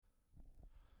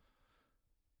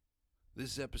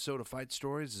This episode of Fight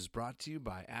Stories is brought to you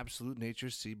by Absolute Nature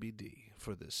CBD.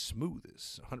 For the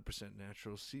smoothest, 100%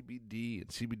 natural CBD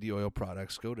and CBD oil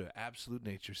products, go to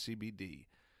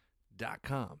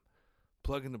AbsoluteNatureCBD.com.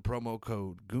 Plug in the promo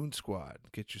code Goon Squad.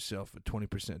 Get yourself a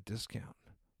 20% discount.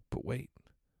 But wait,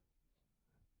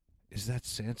 is that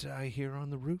Santa I hear on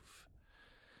the roof?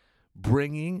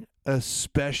 Bringing a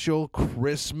special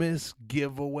Christmas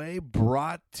giveaway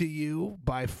brought to you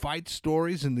by Fight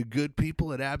Stories and the good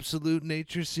people at Absolute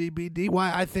Nature CBD.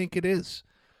 Why, I think it is.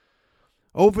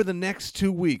 Over the next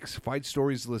 2 weeks, Fight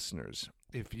Stories listeners,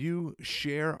 if you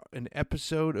share an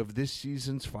episode of this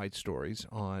season's Fight Stories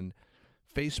on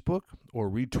Facebook or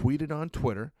retweet it on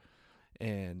Twitter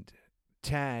and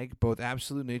tag both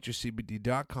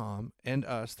AbsoluteNatureCBD.com and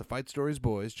us, the Fight Stories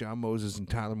boys, John Moses and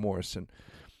Tyler Morrison,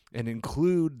 and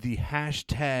include the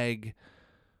hashtag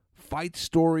Fight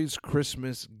Stories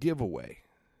Christmas giveaway.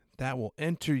 That will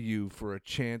enter you for a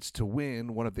chance to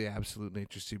win one of the Absolute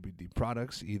Nature CBD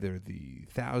products, either the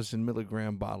 1,000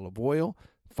 milligram bottle of oil,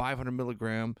 500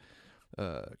 milligram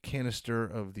canister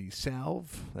of the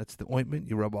salve. That's the ointment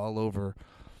you rub all over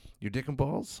your dick and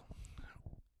balls.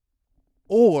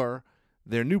 Or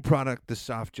their new product, the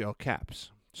soft gel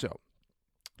caps. So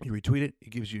you retweet it,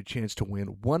 it gives you a chance to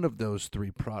win one of those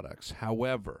three products.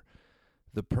 However,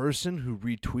 the person who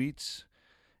retweets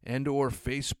and or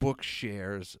Facebook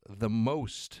shares the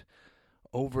most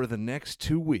over the next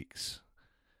 2 weeks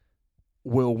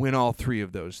will win all three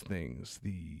of those things.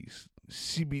 The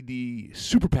CBD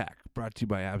Super Pack, brought to you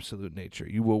by Absolute Nature.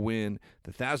 You will win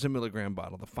the 1,000 milligram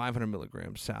bottle, the 500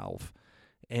 milligram salve,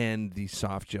 and the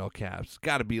soft gel caps.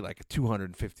 Got to be like a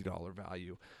 $250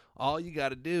 value. All you got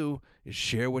to do is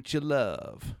share what you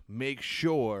love. Make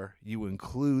sure you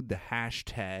include the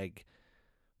hashtag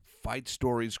Fight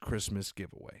Stories Christmas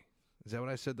giveaway. Is that what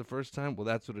I said the first time? Well,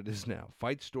 that's what it is now.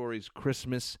 Fight Stories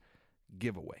Christmas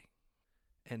giveaway.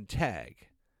 And tag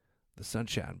the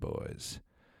Sunshine Boys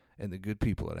and the good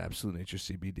people at Absolute Nature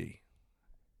CBD.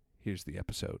 Here's the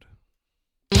episode.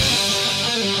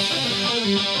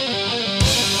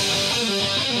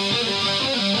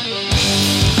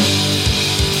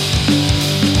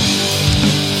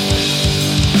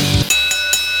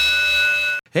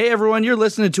 Hey everyone, you're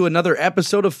listening to another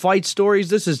episode of Fight Stories.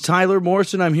 This is Tyler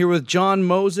Morrison. I'm here with John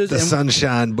Moses. The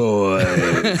Sunshine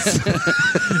Boys.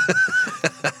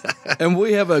 And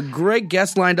we have a great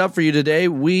guest lined up for you today.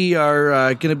 We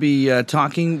are going to be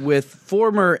talking with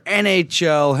former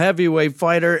NHL heavyweight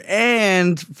fighter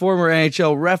and former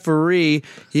NHL referee.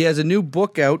 He has a new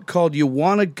book out called You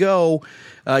Wanna Go.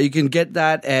 You can get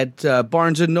that at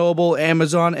Barnes & Noble,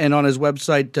 Amazon, and on his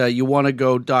website,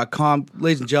 youwannago.com.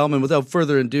 Ladies and gentlemen, without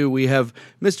further ado, we have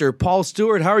Mr. Paul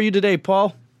Stewart. How are you today,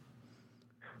 Paul?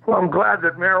 Well, I'm glad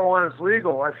that marijuana is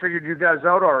legal. I figured you guys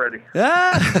out already.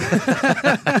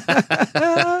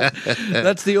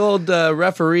 That's the old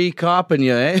referee cop in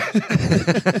you, eh?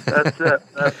 That's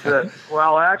it.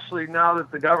 Well, actually, now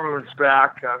that the government's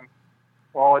back, I'm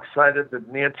all excited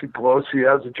that Nancy Pelosi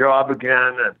has a job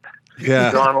again, and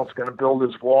Donald's going to build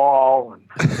his wall. And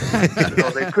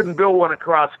they couldn't build one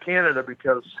across Canada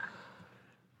because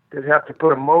they'd have to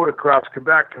put a moat across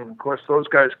Quebec, and of course those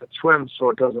guys can swim, so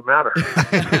it doesn't matter.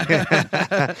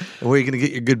 Where are you going to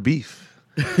get your good beef?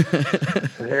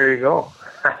 There you go.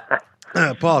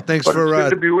 Paul, thanks but for... It's good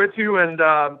to be with you and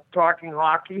talking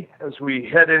hockey as we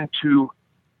head into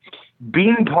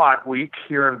Beanpot Week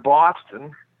here in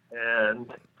Boston.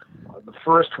 And the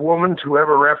first woman to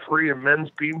ever referee a men's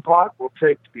Beanpot will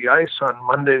take the ice on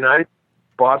Monday night.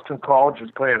 Boston College is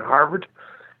playing Harvard.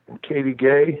 And Katie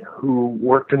Gay, who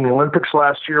worked in the Olympics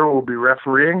last year, will be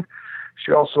refereeing.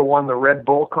 She also won the Red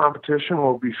Bull competition,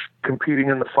 will be competing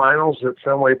in the finals at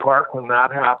Fenway Park when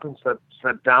that happens. That's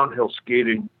that downhill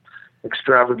skating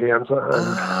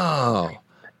extravaganza.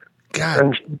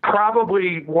 And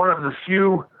probably one of the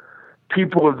few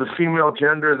people of the female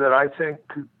gender that I think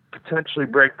could potentially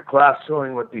break the glass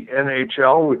ceiling with the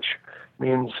NHL, which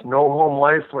means no home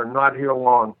life or not here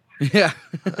long. Yeah.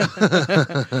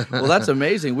 Well, that's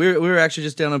amazing. We were actually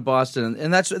just down in Boston,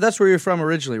 and that's where you're from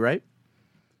originally, right?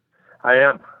 I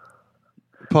am.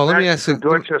 Paul, let me ask you.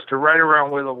 Dorchester, right around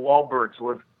where the Wahlbergs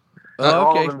live.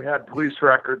 All of them had police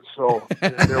records, so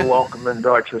they're welcome in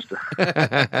Dorchester.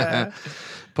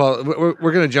 Paul,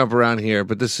 we're going to jump around here,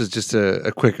 but this is just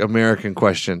a quick American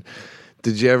question.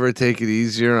 Did you ever take it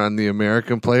easier on the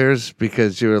American players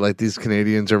because you were like, these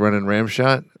Canadians are running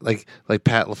ramshot? Like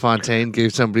Pat LaFontaine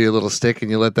gave somebody a little stick and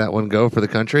you let that one go for the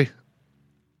country?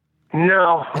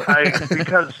 No,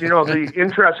 because, the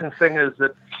interesting thing is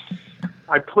that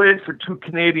I played for two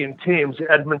Canadian teams,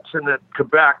 Edmonton and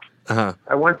Quebec. Uh-huh.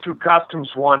 I went through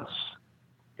customs once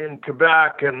in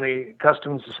Quebec, and the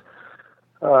customs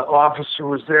officer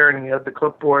was there, and he had the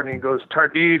clipboard, and he goes,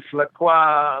 Tardif,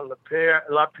 Lacroix,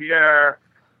 Lapierre,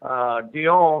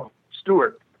 Dion,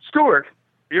 Stewart. Stewart,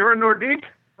 you're a Nordique?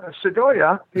 I said, oh,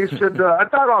 yeah. He said, I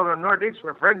thought all the Nordiques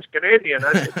were French Canadian.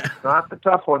 I said, not the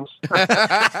tough ones.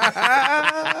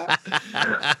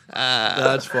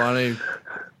 That's funny.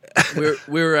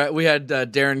 We had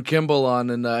Darren Kimball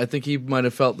on, and I think he might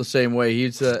have felt the same way.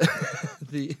 He's the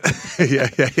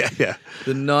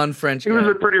the non-French guy. He was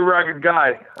a pretty rugged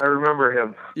guy. I remember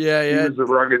him. Yeah. He was a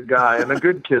rugged guy and a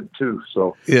good kid too.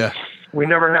 So Yeah. we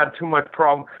never had too much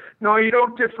problem. No, you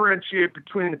don't differentiate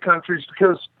between the countries,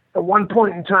 because at one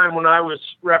point in time when I was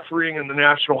refereeing in the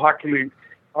National Hockey League,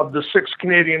 of the 6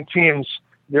 Canadian teams,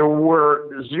 there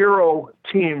were 0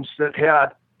 teams that had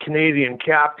Canadian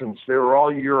captains. They were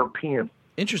all European.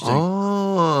 Interesting.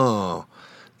 Oh.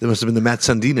 That must have been the Matt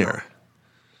Sundin era.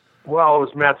 Well, it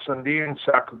was Matt Sundin,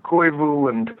 Saku Koivu,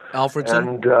 and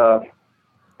Alfredson?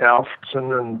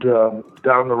 Alfredson, and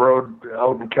down the road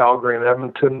out in Calgary and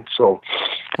Edmonton. So,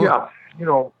 yeah,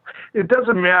 it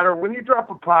doesn't matter. When you drop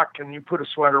a puck and you put a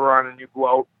sweater on and you go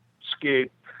out,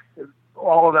 skate,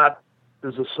 all of that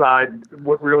is aside.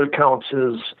 What really counts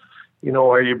is,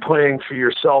 are you playing for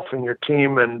yourself and your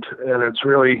team, and it's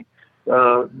really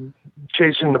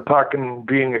chasing the puck and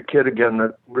being a kid again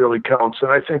that really counts.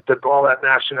 And I think that all that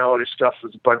nationality stuff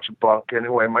is a bunch of bunk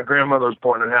anyway. My grandmother was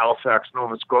born in Halifax,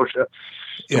 Nova Scotia.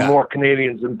 There are more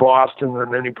Canadians in Boston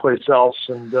than any place else,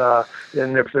 and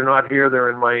if they're not here, they're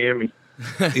in Miami.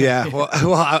 Yeah,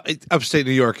 well, upstate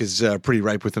New York is pretty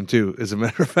ripe with them too, as a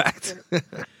matter of fact.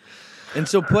 And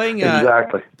so playing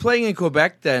in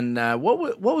Quebec, then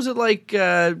what was it like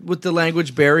with the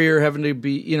language barrier, having to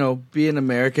be an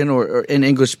American or an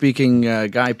English speaking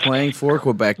guy playing for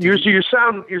Quebec? You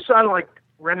sound like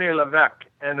René Lévesque,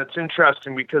 and it's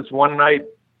interesting because one night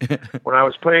when I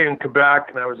was playing in Quebec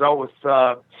and I was out with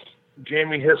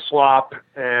Jamie Hislop,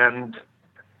 and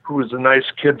who was a nice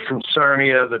kid from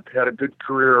Sarnia that had a good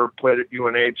career, played at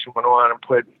UNH and went on and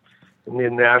played in the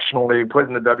National League, played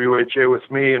in the WHA with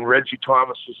me, and Reggie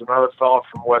Thomas was another fellow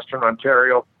from Western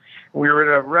Ontario. We were in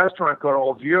a restaurant called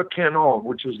Old Vieux Canon,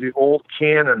 which is the old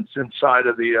cannons inside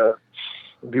of the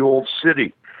old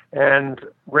city. And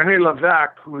René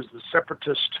Lévesque, who was the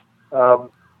separatist,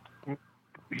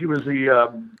 he was the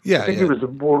he was the,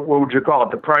 what would you call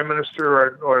it, the prime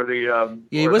minister or the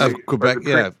he was of Quebec,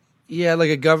 yeah, like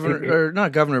a governor, or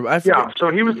not governor. I forget. Yeah,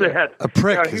 so he was the head. A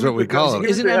prick is what we call him. He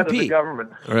was He's the an head MP. of the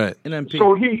government. Right. An MP.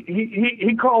 So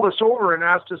he called us over and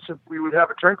asked us if we would have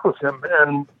a drink with him,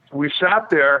 and we sat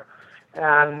there,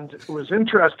 and it was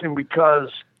interesting because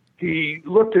he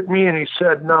looked at me and he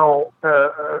said, "Now,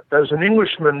 as an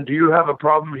Englishman, do you have a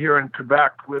problem here in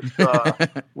Quebec with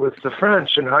the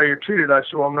French and how you're treated?" I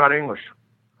said, "Well, I'm not English.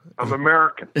 I'm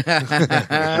American." He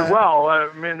said, "Well, I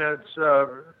mean, it's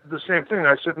the same thing."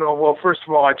 I said, "No, well, first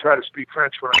of all, I try to speak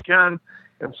French when I can.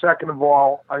 And second of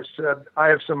all," I said, "I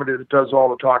have somebody that does all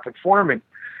the talking for me."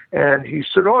 And he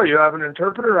said, "Oh, you have an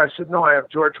interpreter?" I said, "No, I have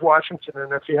George Washington.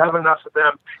 And if you have enough of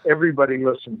them, everybody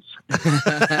listens."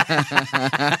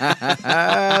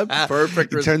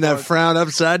 Perfect. You turn that frown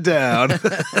upside down.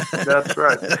 That's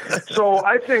right. So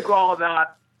I think all of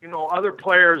that, other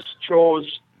players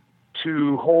chose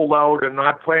to hold out and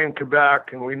not play in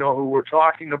Quebec, and we know who we're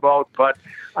talking about, but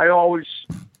I always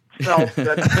felt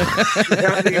that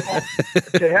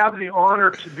to have the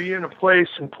honor to be in a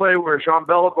place and play where Jean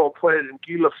Beliveau played and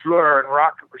Guy Lafleur and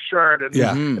Rocket Richard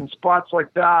and spots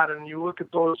like that, and you look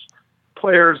at those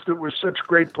players that were such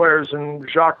great players, and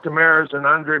Jacques Demers and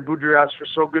Andre Boudrias were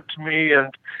so good to me,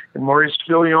 and Maurice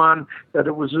Filion, that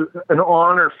it was an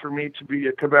honor for me to be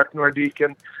a Quebec Nordique.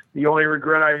 And the only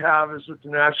regret I have is that the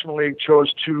National League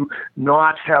chose to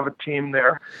not have a team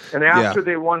there. And after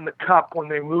they won the Cup, when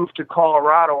they moved to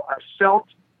Colorado, I felt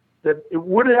that it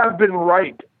would have been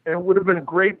right, and it would have been a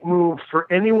great move for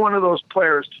any one of those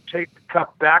players to take the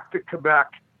Cup back to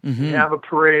Quebec, and have a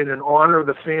parade and honor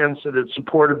the fans that had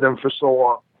supported them for so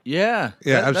long. Yeah,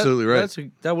 absolutely right.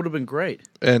 That would have been great.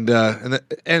 And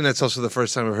that's also the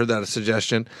first time I've heard that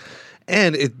suggestion.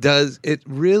 And it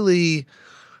really,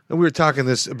 and we were talking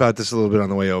about this a little bit on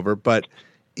the way over, but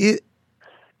it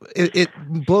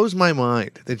blows my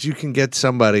mind that you can get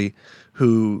somebody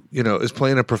who, is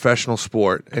playing a professional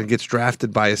sport and gets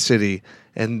drafted by a city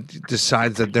and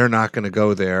decides that they're not going to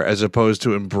go there, as opposed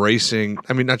to embracing,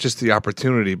 I mean, not just the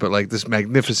opportunity, but like this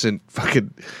magnificent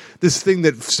this thing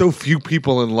that so few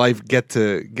people in life get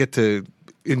to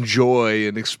enjoy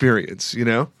and experience,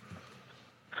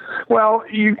 Well,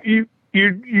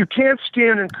 you can't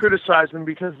stand and criticize them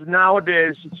because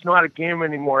nowadays it's not a game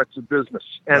anymore; it's a business.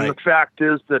 And Right. the fact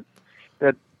is that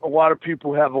a lot of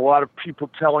people have a lot of people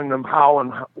telling them how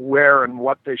and where and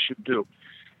what they should do.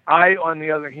 I, on the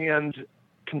other hand,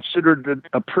 considered it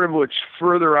a privilege.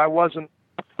 Further, I wasn't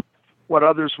what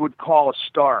others would call a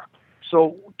star.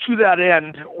 So to that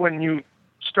end, when you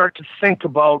start to think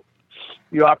about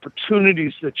the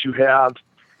opportunities that you have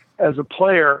as a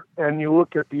player, and you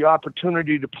look at the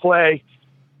opportunity to play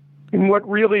in what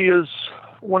really is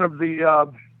one of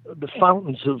the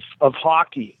fountains of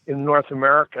hockey in North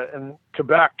America and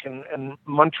Quebec and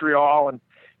Montreal and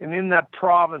in that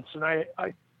province, and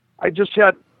I just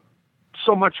had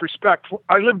so much respect.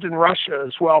 I lived in Russia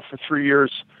as well for 3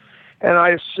 years, and I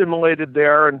assimilated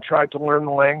there and tried to learn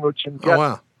the language and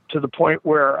get to the point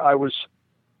where I was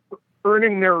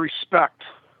earning their respect.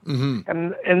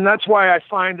 Mm-hmm. And that's why I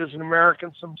find as an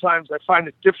American, sometimes I find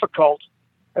it difficult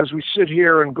as we sit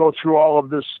here and go through all of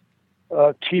this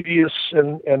tedious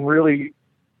and really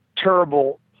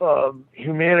terrible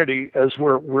humanity as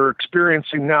we're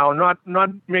experiencing now, not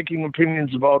making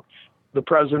opinions about the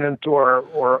president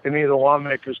or any of the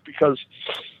lawmakers, because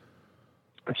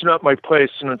it's not my place,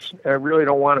 and I really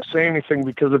don't want to say anything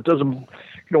because it doesn't,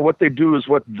 what they do is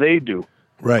what they do.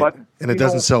 Right. But, and it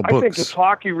doesn't sell books. I think if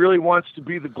hockey really wants to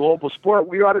be the global sport,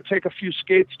 we ought to take a few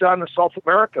skates down to South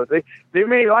America. They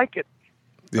may like it.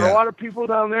 There are a lot of people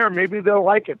down there. Maybe they'll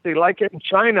like it. They like it in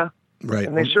China. Right.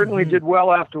 And they certainly did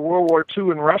well after World War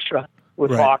II in Russia with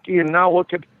hockey. And now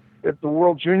look at the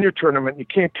World Junior Tournament. You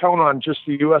can't count on just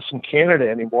the U.S. and Canada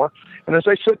anymore. And as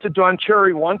I said to Don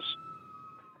Cherry once,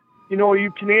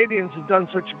 you Canadians have done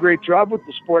such a great job with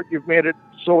the sport. You've made it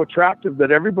so attractive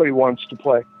that everybody wants to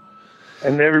play.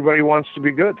 And everybody wants to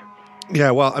be good. Yeah,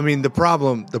 well, I mean, the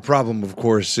problem, of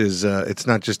course, is it's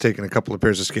not just taking a couple of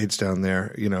pairs of skates down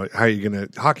there. How are you going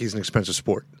to? Hockey's an expensive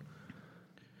sport.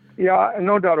 Yeah,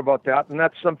 no doubt about that, and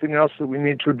that's something else that we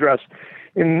need to address.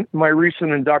 In my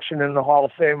recent induction in the Hall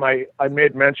of Fame, I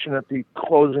made mention at the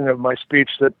closing of my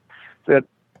speech that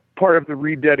part of the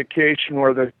rededication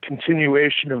or the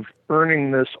continuation of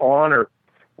earning this honor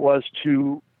was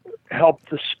to help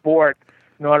the sport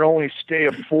not only stay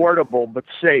affordable but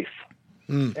safe,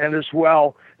 and as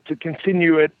well to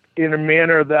continue it in a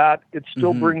manner that it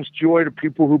still brings joy to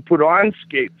people who put on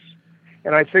skates.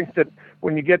 And I think that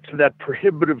when you get to that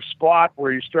prohibitive spot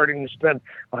where you're starting to spend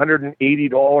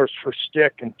 $180 for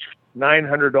stick and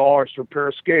 $900 for a pair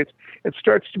of skates, it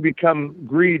starts to become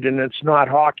greed, and it's not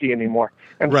hockey anymore.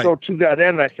 And so to that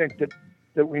end, I think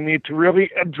that we need to really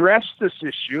address this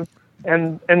issue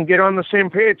and get on the same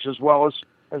page as well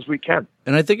as we can.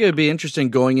 And I think it would be interesting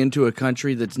going into a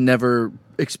country that's never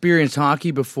experienced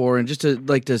hockey before, and just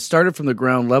to start it from the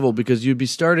ground level, because you'd be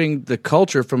starting the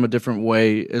culture from a different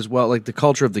way as well, like the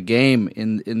culture of the game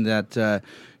in that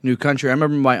new country. I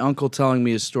remember my uncle telling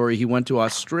me a story. He went to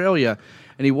Australia,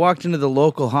 and he walked into the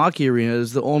local hockey arena. It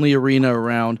was the only arena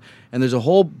around, and there's a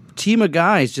whole team of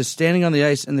guys just standing on the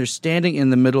ice, and they're standing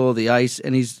in the middle of the ice,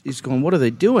 and he's going, what are they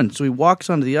doing? So he walks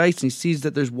onto the ice, and he sees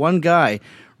that there's one guy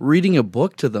reading a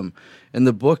book to them, and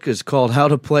the book is called How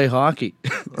to Play Hockey.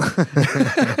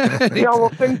 Yeah, well,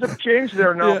 things have changed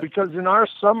there now because in our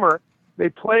summer, they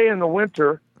play in the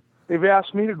winter. They've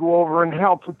asked me to go over and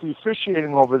help with the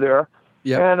officiating over there.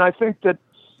 Yeah. And I think that,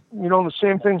 the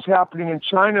same thing's happening in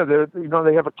China.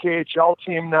 They have a KHL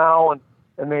team now,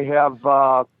 and they have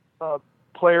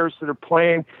players that are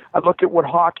playing. I look at what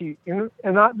hockey,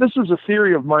 this is a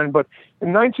theory of mine, but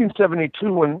in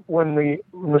 1972, when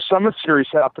the Summit Series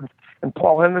happened, and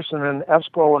Paul Henderson and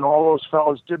Espo and all those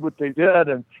fellows did what they did,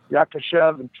 and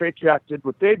Yakashev and Tretiak did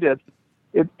what they did,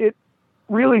 it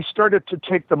really started to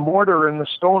take the mortar and the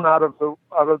stone out of the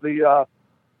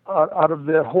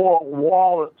whole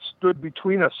wall that stood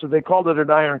between us. So they called it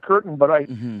an Iron Curtain. But I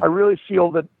really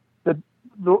feel that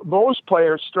those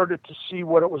players started to see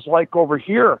what it was like over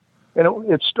here,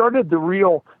 and it started the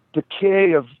real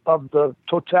decay of the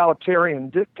totalitarian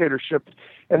dictatorship.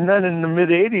 And then in the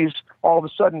mid-'80s, all of a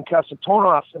sudden,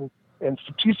 Kasatonov and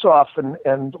Fetisov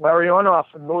and Larionov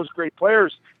and those great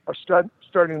players are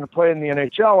starting to play in the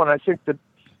NHL. And I think that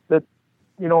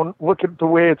look at the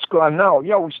way it's gone now.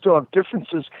 Yeah, we still have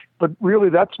differences, but really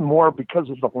that's more because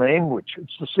of the language.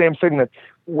 It's the same thing that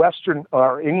Western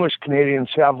or English Canadians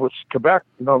have with Quebec.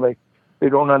 They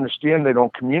don't understand, they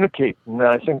don't communicate. And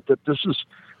I think that this is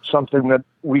something that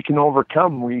we can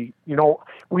overcome. We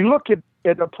look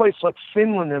at a place like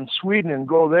Finland and Sweden and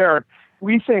go there.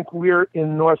 We think we're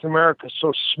in North America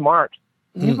so smart.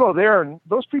 You go there and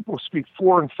those people speak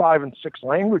 4 and 5 and 6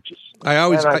 languages.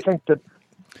 I think that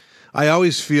I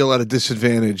always feel at a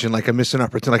disadvantage and like I miss an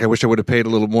opportunity. Like I wish I would have paid a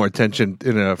little more attention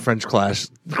in a French class,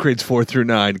 grades 4 through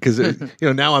 9, because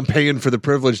now I'm paying for the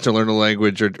privilege to learn a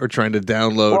language or trying to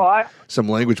download some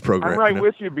language program. I'm right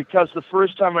with you, because the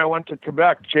first time I went to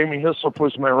Quebec, Jamie Hislop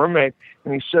was my roommate,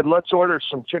 and he said, "Let's order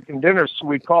some chicken dinner." So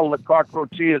we called Le Coq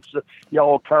Rôti. It's the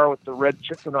yellow car with the red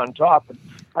chicken on top. And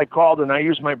I called and I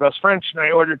used my best French and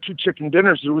I ordered 2 chicken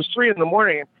dinners. It was 3 in the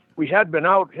morning, and we had been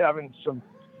out having some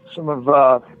of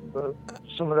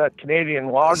that Canadian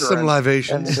lager, some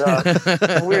libations. And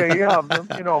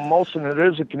Molson, it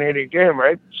is a Canadian game,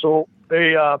 right? So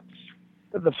the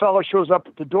fellow shows up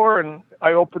at the door, and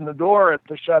I open the door at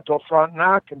the Chateau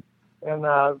Frontenac, and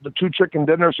the 2 chicken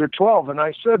dinners are $12. And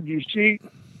I said, "You see,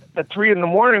 at 3 in the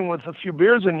morning with a few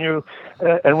beers in you,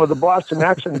 and with a Boston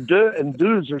accent, deux and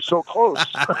deux are so close."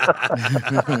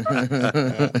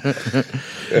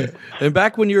 And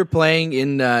back when you were playing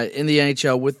in the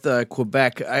NHL with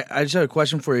Quebec, I just had a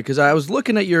question for you, because I was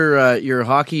looking at your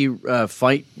hockey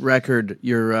fight record,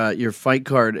 your fight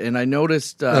card, and I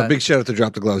noticed big shout out to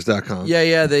DropTheGloves.com.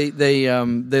 Yeah,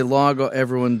 they log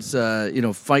everyone's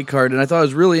fight card, and I thought it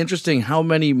was really interesting how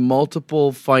many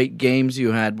multiple fight games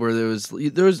you had, where there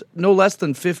was no less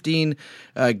than 15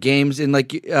 games in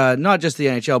not just the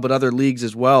NHL but other leagues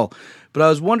as well. But I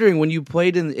was wondering, when you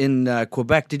played in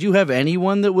Quebec, did you have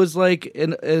anyone that was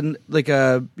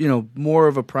more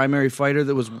of a primary fighter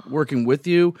that was working with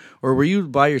you, or were you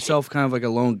by yourself, kind of like a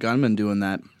lone gunman doing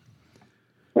that?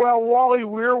 Well, Wally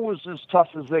Weir was as tough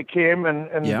as they came, and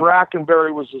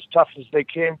Brackenberry was as tough as they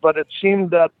came. But it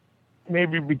seemed that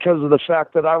maybe because of the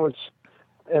fact that I was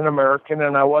an American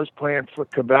and I was playing for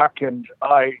Quebec and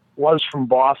I was from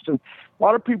Boston, a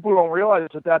lot of people don't realize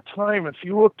at that time, if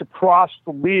you looked across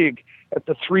the league at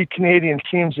the 3 Canadian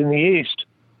teams in the East,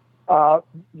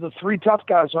 the 3 tough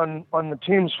guys on the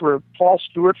teams were Paul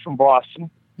Stewart from Boston,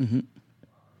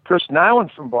 Chris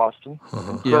Nyland from Boston,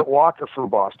 and Kurt Walker from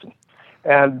Boston.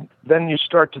 And then you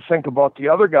start to think about the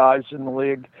other guys in the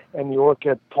league, and you look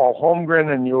at Paul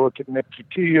Holmgren, and you look at Nick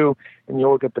Fotiu, and you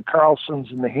look at the Carlsons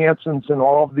and the Hansons and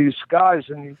all of these guys,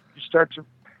 and you start to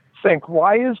think,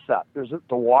 why is that? Is it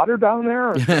the water down there?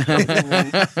 Or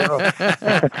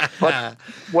But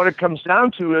what it comes down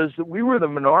to is that we were the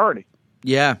minority.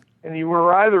 Yeah. And you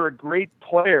were either a great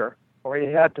player or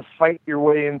you had to fight your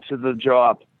way into the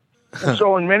job. And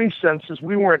so in many senses,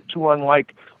 we weren't too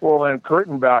unlike Roland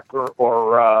Kurtenbach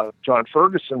or John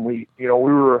Ferguson. We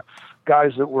were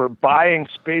guys that were buying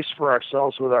space for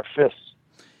ourselves with our fists.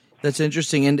 That's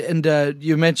interesting. And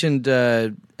you mentioned,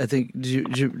 I think,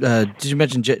 did you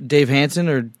mention Dave Hansen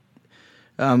or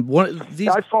one of these?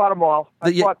 I fought them all.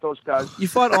 I fought those guys. You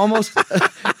fought almost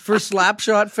for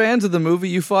Slapshot fans of the movie.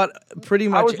 You fought pretty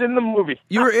much. I was in the movie.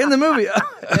 You were in the movie,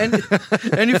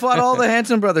 and you fought all the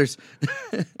Hansen brothers.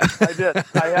 I did.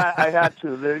 I had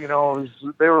to.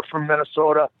 They were from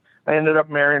Minnesota. I ended up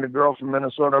marrying a girl from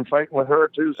Minnesota and fighting with her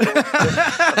too. So.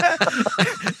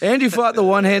 And you fought the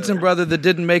one Hansen brother that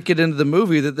didn't make it into the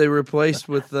movie that they replaced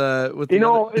with. What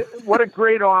a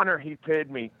great honor he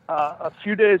paid me. A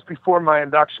few days before my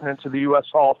induction into the U.S.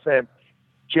 Hall of Fame,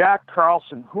 Jack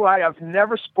Carlson, who I have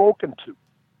never spoken to,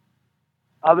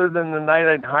 other than the night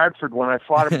in Hartford when I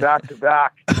fought him back to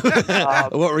back.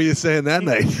 What were you saying that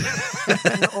night?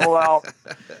 Well,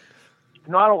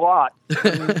 not a lot.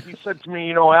 He said to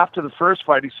me, after the first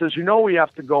fight, he says, we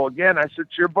have to go again. I said,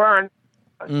 it's your barn.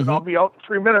 I said, I'll be out in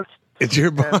 3 minutes. It's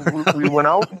your barn. And we went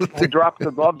out, and we dropped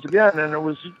the gloves again, and it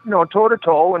was,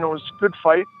 toe-to-toe, and it was a good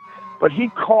fight. But he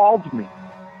called me,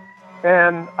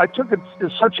 and I took it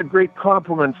as such a great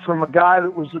compliment from a guy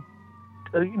that was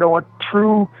a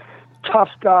true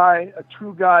tough guy, a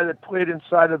true guy that played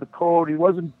inside of the code. He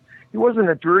wasn't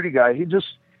a dirty guy. He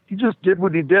just did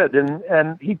what he did,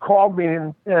 and he called me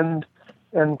and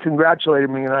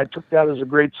congratulated me, and I took that as a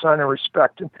great sign of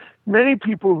respect. And many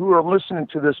people who are listening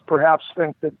to this perhaps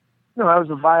think that I was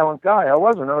a violent guy. I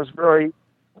wasn't. I was very,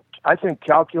 I think,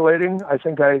 calculating. I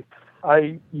think I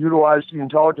utilized the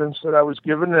intelligence that I was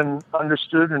given and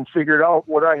understood and figured out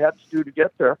what I had to do to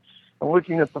get there. And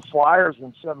looking at the Flyers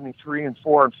in 73 and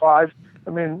 4 and 5, I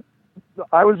mean,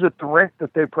 I was at the rink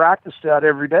that they practiced at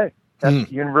every day at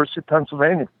the University of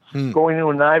Pennsylvania, going to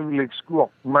an Ivy League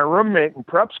school. My roommate in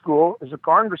prep school is a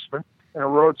congressman and a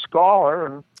Rhodes Scholar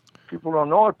and people don't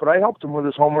know it, but I helped him with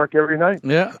his homework every night.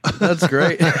 Yeah, that's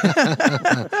great.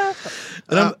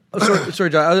 And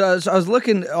sorry, John. I was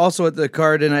looking also at the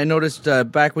card, and I noticed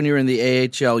back when you were in the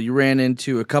AHL, you ran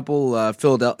into a couple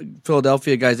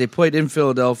Philadelphia guys. They played in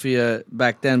Philadelphia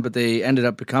back then, but they ended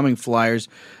up becoming Flyers.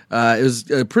 It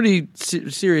was a pretty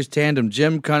serious tandem,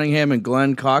 Jim Cunningham and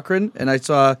Glenn Cochran, and I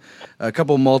saw a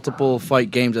couple multiple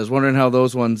fight games. I was wondering how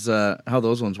those ones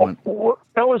went.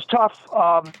 That was tough.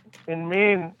 In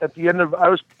Maine, at the end of I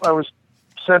was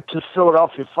sent to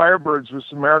Philadelphia Firebirds, was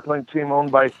an American League team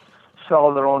owned by a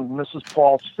fellow that owned Mrs.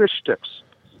 Paul's Fish Sticks.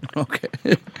 Okay.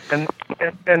 and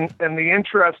the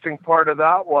interesting part of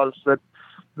that was that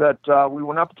we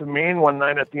went up to Maine one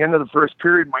night at the end of the first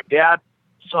period. My dad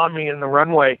saw me in the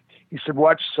runway. He said,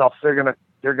 "Watch yourself. They're gonna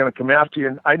come after you."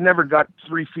 And I never got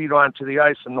 3 feet onto the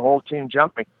ice, and the whole team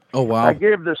jumped me. Oh wow! I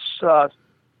gave this.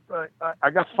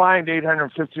 I got fined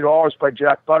 $850 by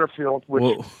Jack Butterfield, which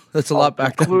whoa, that's a lot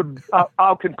back then.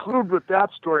 I'll conclude with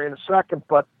that story in a second.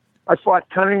 But I fought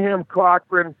Cunningham,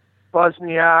 Cochran,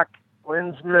 Bosniak,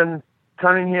 Linsman,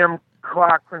 Cunningham,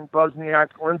 Cochran,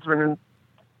 Bosniak, Linsman, and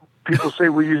people say,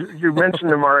 "Well, you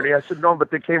mentioned them already." I said, "No, but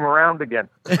they came around again."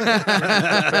 So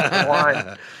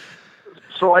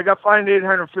I got fined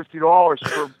 $850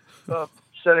 for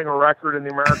setting a record in the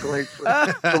American League for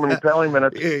so many penalty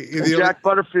minutes. And Jack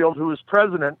Butterfield, who was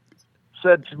president,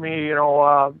 said to me,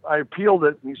 I appealed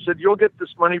it, and he said, "You'll get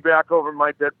this money back over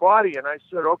my dead body." And I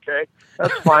said, "Okay,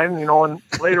 that's fine." And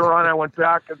later on, I went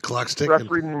back and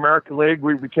refereed in the American League.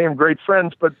 We became great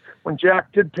friends. But when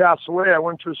Jack did pass away, I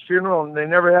went to his funeral, and they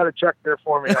never had a check there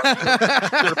for me.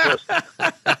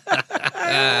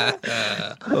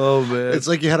 Oh man, it's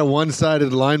like you had a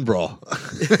one-sided line brawl.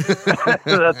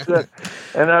 That's it.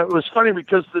 And it was funny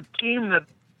because the team that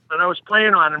I was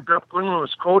playing on and Beth Quinlan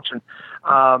was coaching,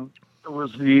 it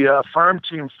was the farm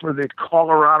team for the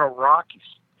Colorado Rockies.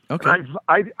 Okay. And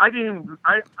I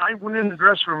went in the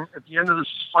dressing room at the end of this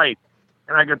fight,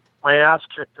 and I got my ass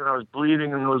kicked, and I was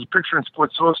bleeding, and there was a picture in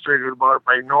Sports Illustrated about it.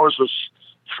 My nose was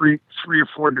three or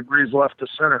 4 degrees left to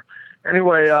center.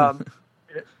 Anyway,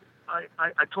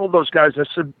 I told those guys, I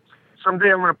said,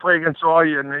 "Someday I'm going to play against all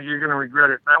you, and you're going to regret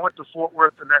it." And I went to Fort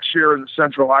Worth the next year in the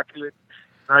Central Hockey League.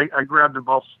 I grabbed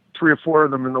about 3 or 4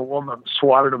 of them in the warm-up and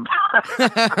swatted them.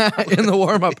 In the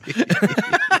warm-up.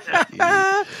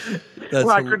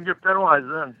 I couldn't get penalized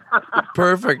then.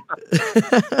 Perfect.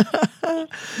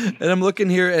 And I'm looking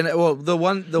here, and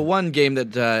the one game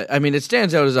that it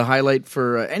stands out as a highlight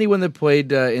for anyone that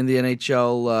played in the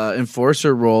NHL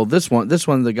enforcer role. This one,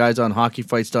 the guys on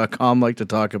HockeyFights.com like to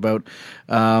talk about.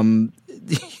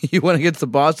 You went against the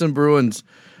Boston Bruins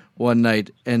one night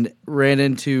and ran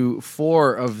into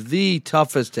 4 of the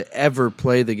toughest to ever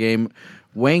play the game.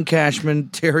 Wayne Cashman,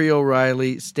 Terry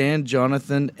O'Reilly, Stan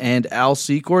Jonathan, and Al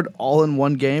Secord all in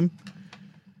one game?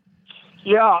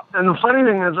 Yeah, and the funny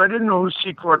thing is I didn't know who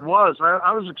Secord was.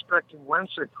 I was expecting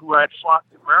Wensick, who I had fought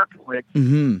in the American League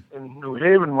in New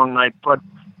Haven one night. But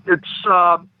it's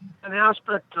an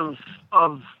aspect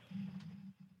of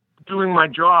doing my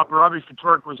job. Robbie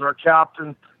Ftorek was our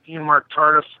captain, he and Mark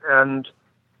Tardif, and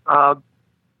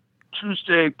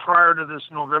Tuesday prior to this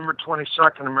November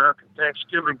 22nd, American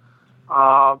Thanksgiving,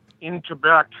 in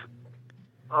Quebec,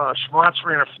 Schmatz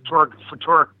ran a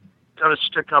Ftorek got his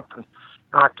stick up and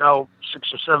knocked out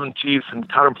 6 or 7 teeth and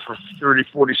cut him for 30,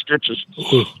 40 stitches.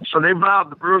 So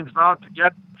the Bruins vowed to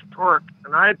get Ftorek,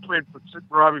 and I had played with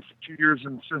Robbie for 2 years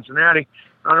in Cincinnati.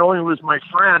 Not only was my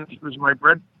friend, he was my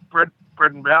bread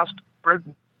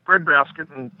basket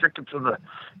and ticket to the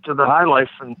high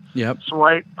life. And so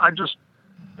I just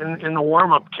in the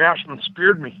warm up, Cashman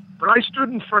speared me. But I stood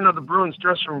in front of the Bruins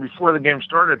dressing room before the game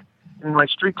started in my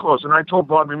street clothes, and I told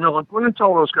Bobby Miller, "Go and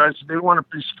tell those guys if they want a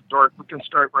piece of Ftorek, we can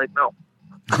start right now."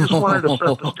 I just wanted to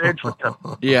set the stage with them.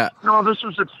 Yeah. No, this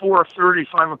was at 4:30,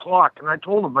 5 o'clock, and I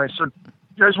told them, I said,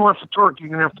 "You guys want Ftorek, you're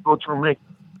gonna have to go through me."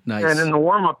 Nice. And in the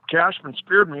warm up, Cashman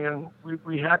speared me, and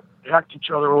we hacked each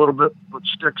other a little bit with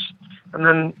sticks. And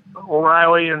then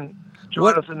O'Reilly and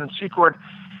Jonathan and Secord.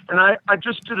 And I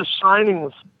just did a signing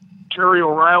with Terry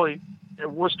O'Reilly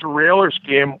at Worcester Railers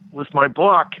game with my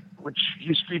book, which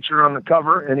he's featured on the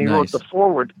cover, and he wrote the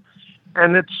foreword.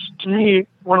 And it's, to me,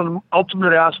 one of the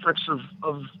ultimate aspects of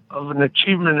an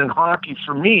achievement in hockey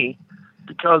for me,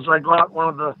 because I got one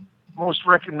of the most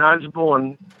recognizable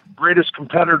and greatest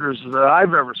competitors that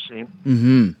I've ever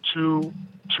seen to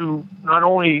not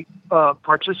only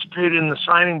participate in the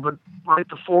signing, but write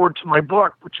the foreword to my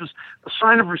book, which is a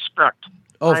sign of respect.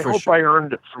 I hope I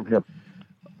earned it from him.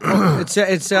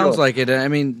 It sounds like it. I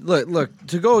mean, look,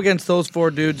 to go against those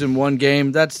 4 dudes in one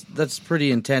game, that's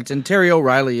pretty intense. And Terry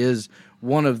O'Reilly is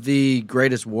one of the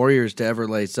greatest warriors to ever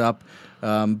lace up.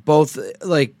 Both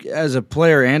like as a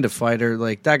player and a fighter,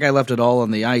 like that guy left it all on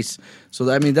the ice. So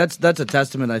I mean, that's a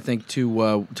testament, I think, to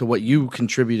what you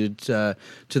contributed to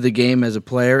the game as a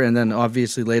player, and then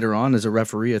obviously later on as a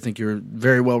referee. I think you're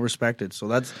very well respected. So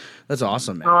that's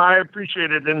awesome, man. No, I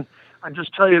appreciate it, and I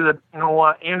just tell you that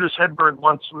Anders Hedberg,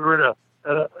 once we were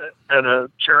at a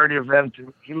charity event,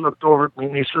 and he looked over at me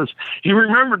and he says he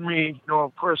remembered me,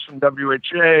 of course, from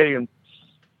WHA, and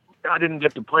I didn't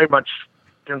get to play much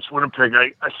against Winnipeg.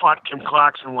 I fought Kim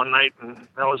Clarkson one night, and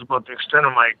that was about the extent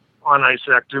of my on-ice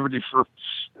activity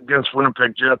against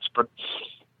Winnipeg Jets. But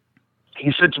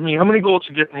he said to me, "How many goals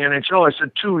you get in the NHL?" I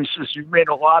said, 2. He says, "You've made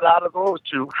a lot out of those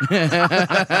 2." Took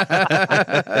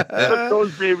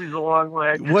those babies a long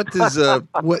way. What does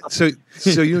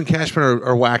so you and Cashman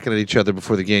are whacking at each other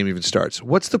before the game even starts.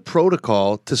 What's the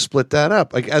protocol to split that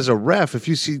up? Like as a ref, if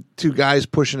you see 2 guys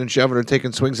pushing and shoving or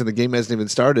taking swings and the game hasn't even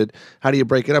started, how do you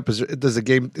break it up? Does the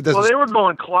game? It doesn't. Well, they were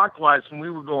going clockwise and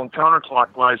we were going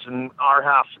counterclockwise in our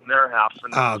half and their half.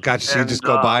 And, oh, gotcha. So you just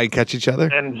go by and catch each other.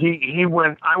 And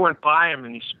I went by him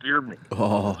and he speared me.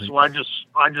 Oh. So I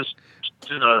just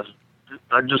did a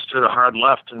hard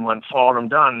left and followed him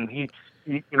down. And he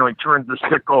turned the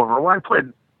stick over. Well, I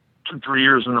played 2-3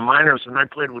 years in the minors, and I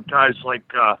played with guys like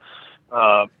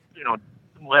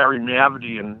Larry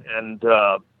Mavity and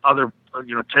other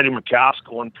Teddy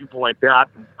McCaskill and people like that.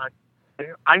 And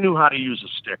I knew how to use a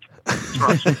stick.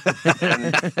 Trust me.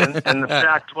 and the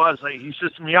fact was, he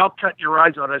says to me, "I'll cut your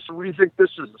eyes out." I said, "What do you think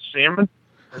this is, a salmon?"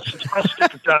 I said, "I'll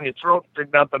stick it down your throat and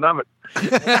take nothing of it."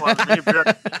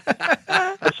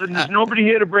 I said, "There's nobody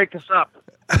here to break us up."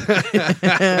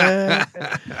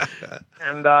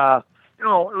 And,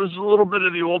 it was a little bit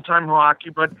of the old-time hockey,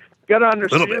 but you got to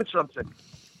understand something.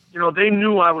 They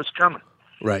knew I was coming.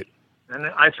 Right. And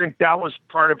I think that was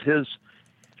part of his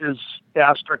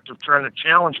aspect of trying to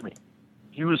challenge me.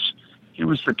 He was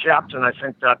the captain, I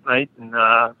think, that night. And,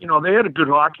 they had a good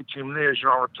hockey team. They had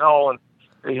Jean Rattel, and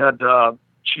they had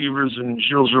Cheevers and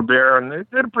Gilles Robert, and they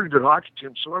had a pretty good hockey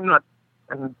team. So I'm not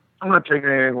taking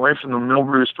anything away from them.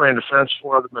 Milbury was playing defense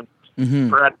for them, and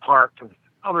Brad Park and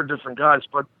other different guys.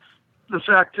 But the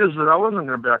fact is that I wasn't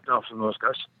going to back down from those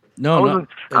guys. No.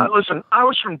 Listen, I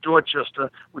was from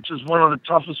Dorchester, which is one of the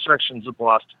toughest sections of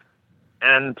Boston.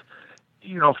 And,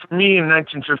 for me in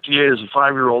 1958 as a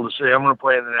 5-year-old to say I'm going to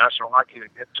play in the National Hockey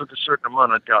League, it took a certain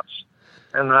amount of guts.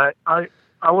 And I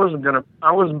wasn't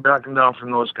backing down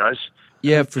from those guys.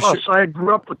 Yeah, for Plus, sure. I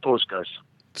grew up with those guys.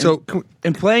 So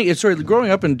growing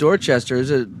up in Dorchester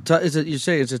is you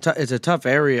say it's a tough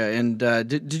area, and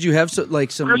did you have some?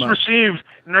 Christmas Eve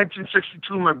in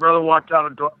 1962, my brother walked out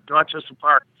of Dorchester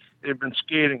Park. They had been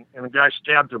skating, and a guy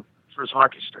stabbed him for his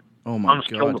hockey stick. Oh my Almost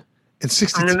killed God! him. in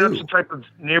 '62. I mean, that's the type of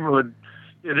neighborhood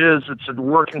it is. It's a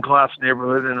working class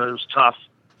neighborhood, and it was tough.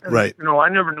 And, Right. I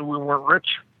never knew we weren't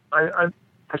rich. I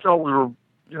thought we were.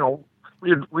 We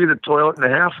had a toilet and a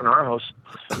half in our house.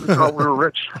 We thought we were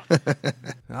rich.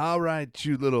 All right,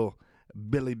 you little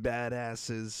Billy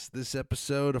badasses. This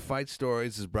episode of Fight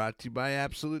Stories is brought to you by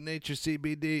Absolute Nature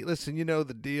CBD. Listen, you know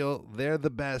the deal. They're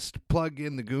the best. Plug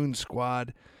in the Goon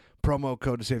Squad. Promo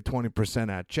code to save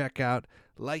 20% at checkout,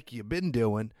 like you've been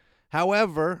doing.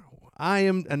 However, I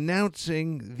am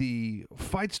announcing the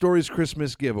Fight Stories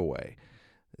Christmas giveaway.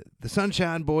 The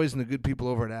Sunshine Boys and the good people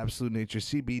over at Absolute Nature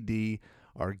CBD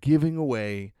are giving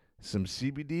away some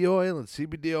CBD oil and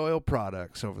CBD oil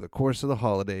products over the course of the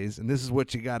holidays, and this is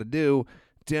what you got to do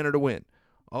to enter to win.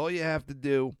 All you have to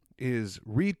do is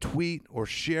retweet or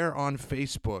share on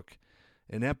Facebook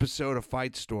an episode of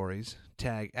Fight Stories,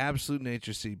 tag Absolute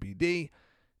Nature CBD,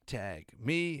 tag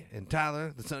me and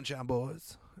Tyler, the Sunshine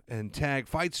Boys, and tag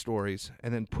Fight Stories,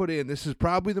 and then put in, this is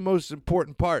probably the most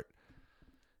important part,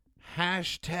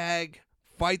 hashtag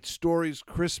Fight Stories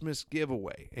Christmas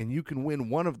giveaway, and you can win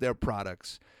one of their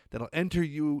products that'll enter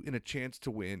you in a chance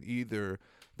to win either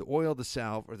the oil, the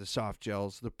salve, or the soft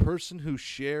gels. The person who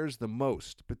shares the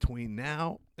most between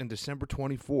now and December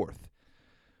 24th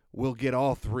will get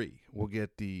all three. We'll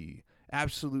get the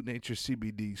Absolute Nature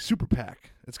CBD Super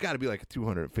Pack. It's got to be like a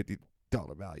 $250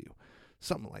 value,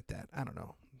 something like that. I don't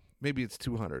know. Maybe it's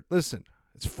 $200. Listen,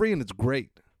 it's free and it's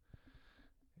great.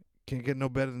 Can't get no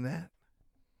better than that.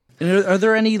 And are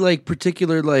there any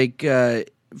particular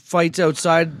fights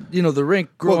outside the rink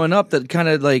growing up that kind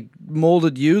of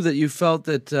molded you, that you felt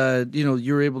that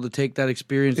you were able to take that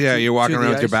experience? Yeah, you're walking around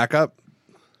with your ice? back up.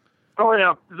 Oh,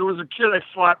 yeah. There was a kid I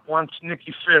fought once,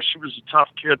 Nicky Fish. He was a tough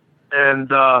kid and,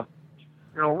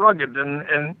 rugged.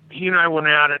 And he and I went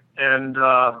at it. And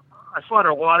I fought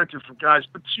a lot of different guys,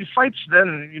 but she fights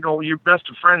then, you're best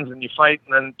of friends and you fight,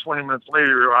 and then 20 minutes later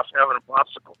you're off having a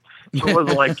popsicle. So it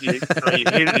wasn't like you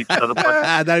hated each other.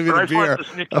 But, Not even but a I beer. fought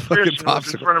this Nicky A fucking Pierce, and it was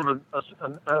in popsicle. front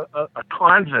of a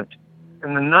convent.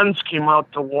 And the nuns came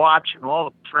out to watch, and all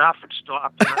the traffic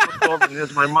stopped. And I looked over, and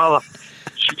there's my mother.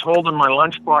 She's holding my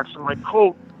lunchbox and my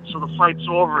coat. So the fight's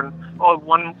over, and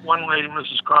one lady,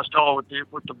 Mrs. Costello, with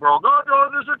the brawl. Oh no,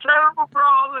 there's a terrible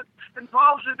brawl, and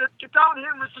Paul said, "Get down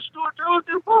here, Mr. Stewart."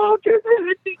 Oh, they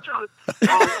hit each other. The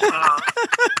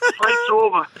fight's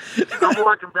over. I'm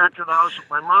walking back to the house with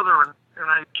my mother, and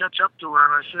I catch up to her,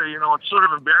 and I say, it's sort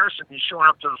of embarrassing you showing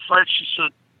up to the fight. She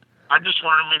said, "I just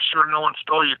want to make sure no one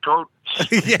stole your coat."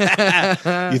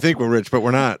 Yeah. You think we're rich, but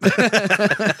we're not.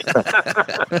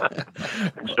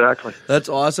 Exactly. That's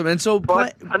awesome. And so,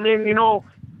 But I mean, there's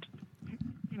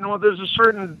a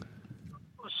certain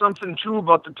something too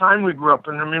about the time we grew up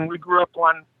in. I mean, we grew up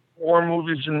on war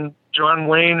movies and John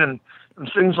Wayne and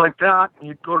things like that. And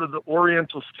you'd go to the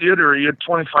Oriental Theater. You had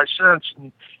 25 cents,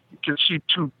 and you could see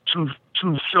two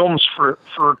films for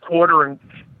a quarter, and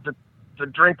the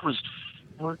drink was,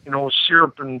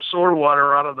 syrup and soda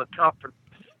water out of the cup, and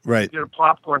Right. you get a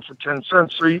popcorn for 10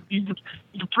 cents. So you could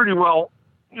pretty well,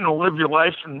 live your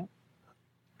life. And,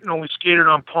 we skated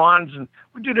on ponds, and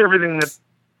we did everything that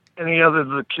any other of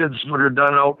the kids would have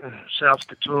done out in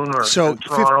Saskatoon or So, in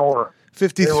Toronto or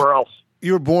 53. anywhere else.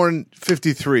 You were born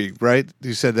 53, right?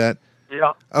 You said that?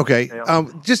 Yeah. Okay. Yeah.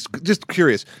 Just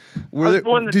curious. I was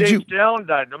born the did day you Stalin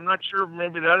died. I'm not sure.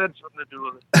 Maybe that had something to do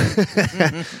with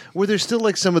it. were there still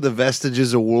like some of the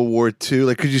vestiges of World War II?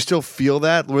 Like, could you still feel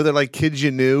that? Were there like kids you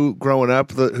knew growing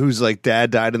up whose like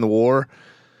dad died in the war?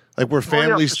 Like, were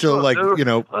families for still sure. like,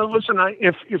 Listen,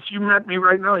 if you met me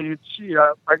right now, you'd see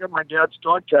I got my dad's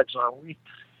dog tags on.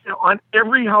 On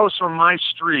every house on my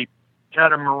street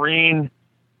had a Marine,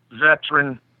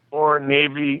 veteran, or a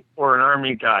Navy or an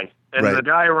Army guy. And Right. the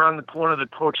guy around the corner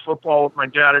that coached football with my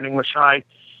dad at English High,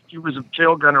 he was a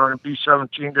tail gunner on a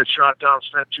B-17, got shot down,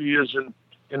 spent 2 years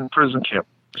in prison camp.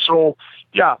 So,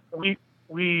 yeah, we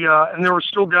and there were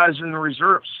still guys in the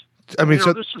reserves. I mean,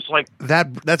 so this is like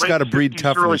that's late got to breed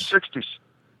 50s, early toughness. 60s.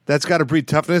 That's got to breed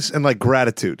toughness and like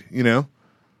gratitude, Yeah,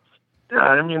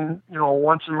 I mean,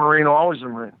 once a Marine, always a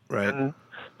Marine. Right. And,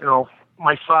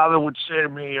 my father would say to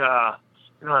me, I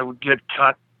would get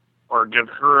cut or get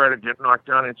hurt or get knocked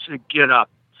down, and say, "Get up."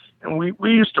 And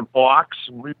we used to box,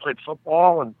 and we played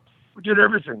football, and we did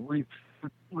everything. We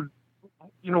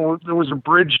there was a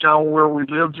bridge down where we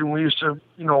lived, and we used to,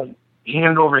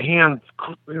 hand over hand,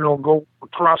 go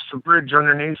across the bridge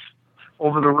underneath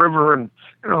over the river, and,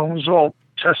 it was all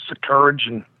tests of courage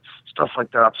and stuff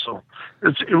like that. So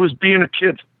it was being a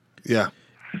kid. Yeah.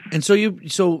 And so you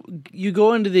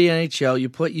go into the NHL. You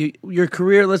put your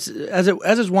career. As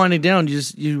it's winding down.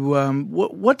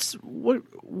 What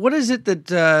is it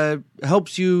that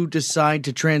helps you decide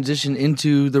to transition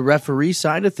into the referee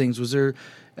side of things? Was there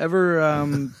ever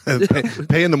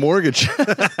Paying the mortgage?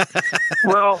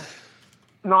 Well,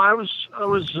 no, I was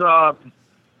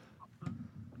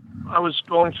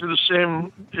going through the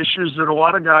same issues that a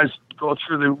lot of guys go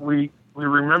through. That we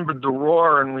remembered the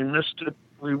roar and we missed it.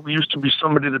 We used to be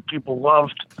somebody that people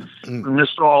loved. We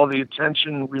missed all the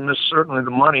attention. We missed certainly the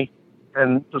money.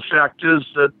 And the fact is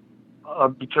that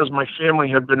because my family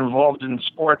had been involved in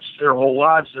sports their whole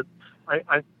lives, that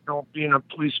I being a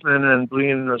policeman and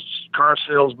being a car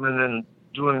salesman and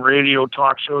doing radio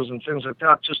talk shows and things like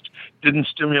that just didn't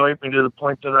stimulate me to the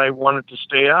point that I wanted to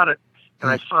stay at it.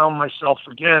 And I found myself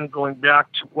again going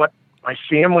back to what my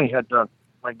family had done.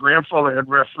 My grandfather had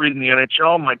refereed in the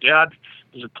NHL. My dad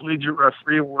was a collegiate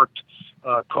referee, worked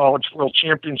college world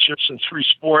championships in 3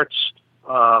 sports,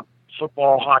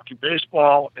 football, hockey,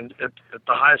 baseball, and at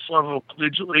the highest level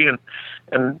collegiately.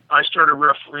 And I started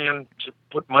refereeing to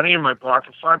put money in my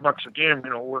pocket, $5 a game,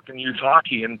 working youth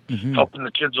hockey and helping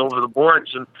the kids over the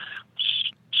boards. And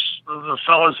the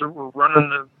fellas that were running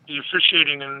the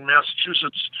officiating in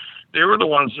Massachusetts, they were the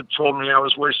ones that told me I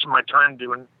was wasting my time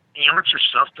doing amateur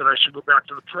stuff, that I should go back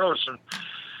to the pros.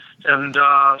 And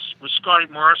with Scotty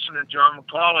Morrison and John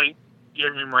McCauley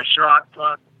gave me my shot.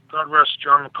 God rest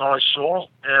John McCauley's soul.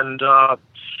 And I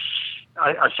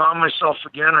found myself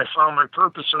again. I found my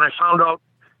purpose, and I found out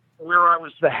where I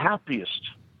was the happiest.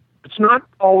 It's not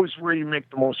always where you make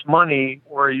the most money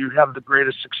or you have the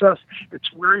greatest success.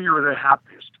 It's where you're the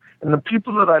happiest. And the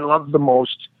people that I love the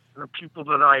most and the people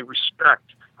that I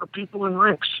respect are people in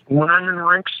rinks. And when I'm in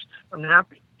rinks, I'm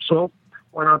happy. So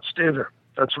why not stay there?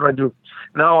 That's what I do.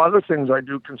 Now, other things I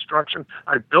do, construction.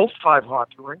 I built 5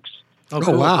 hockey rinks.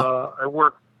 Oh, wow. I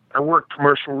work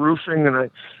commercial roofing, and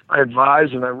I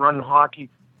advise and I run hockey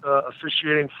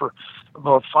officiating for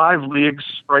about 5 leagues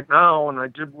right now, and I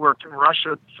did work in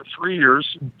Russia for 3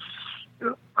 years.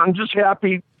 I'm just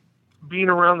happy being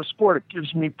around the sport. It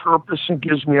gives me purpose and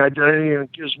gives me identity, and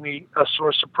it gives me a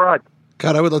source of pride.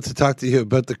 God, I would love to talk to you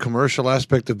about the commercial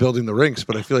aspect of building the rinks,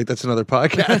 but I feel like that's another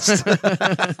podcast.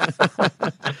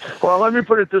 Well, let me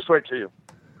put it this way to you.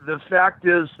 The fact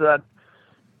is that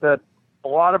a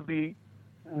lot of the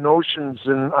notions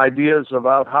and ideas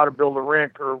about how to build a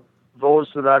rink are those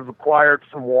that I've acquired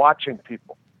from watching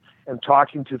people and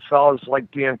talking to fellas like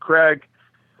Dan Craig,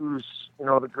 who's,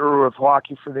 the guru of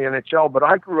hockey for the NHL. But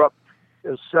I grew up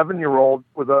as a 7-year-old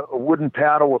with a wooden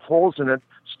paddle with holes in it,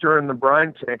 stirring the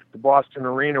brine tank at the Boston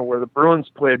Arena where the Bruins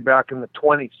played back in the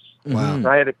 20s. Wow. And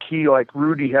I had a key like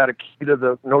Rudy had a key to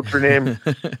the Notre Dame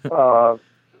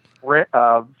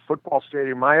football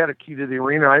stadium. I had a key to the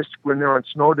arena. I used to go in there on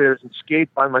snow days and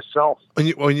skate by myself. When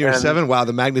you were 7, wow,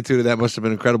 the magnitude of that must have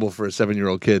been incredible for a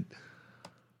 7-year-old kid.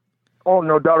 Oh,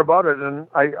 no doubt about it. And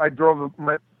I drove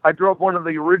one of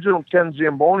the original Ken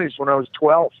Zambonis when I was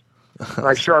 12. And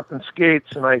I sharpened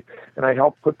skates, and I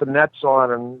helped put the nets on,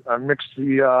 and I mixed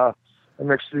the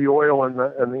oil and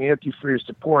the antifreeze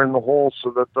to pour in the hole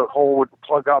so that the hole would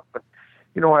plug up. But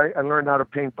I learned how to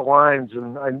paint the lines,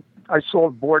 and I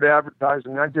sold board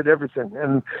advertising. I did everything.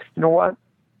 And you know what?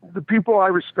 The people I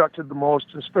respected the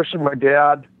most, especially my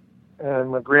dad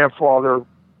and my grandfather,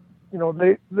 we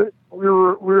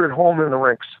were at home in the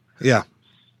rinks. Yeah.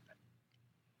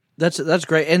 That's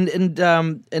great, and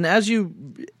as you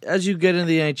get into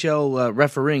the NHL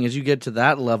refereeing, as you get to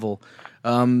that level,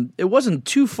 it wasn't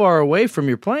too far away from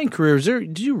your playing career.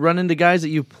 Did you run into guys that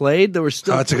you played that were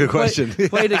still that's a good question.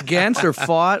 played against or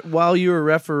fought while you were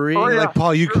refereeing? Oh, yeah. Like,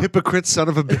 Paul, you hypocrite son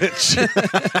of a bitch.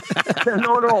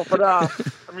 No, but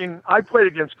I played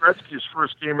against Gretzky's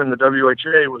first game in the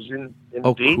WHA was in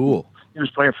Dayton. Cool. He was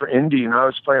playing for Indy, and I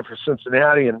was playing for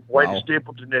Cincinnati, and Whitey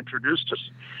Stapleton introduced us.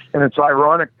 And it's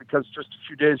ironic because just a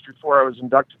few days before I was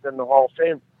inducted in the Hall of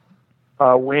Fame,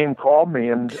 Wayne called me,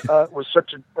 and it was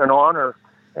such an honor.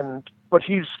 But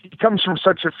he comes from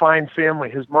such a fine family.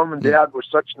 His mom and dad were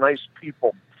such nice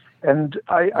people. And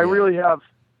I really have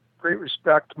great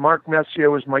respect. Mark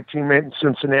Messier was my teammate in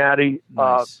Cincinnati.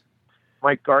 Nice.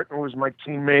 Mike Gartner was my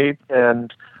teammate.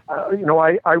 And,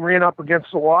 I ran up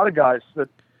against a lot of guys that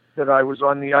I was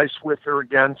on the ice with or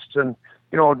against, and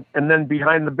then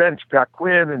behind the bench, Pat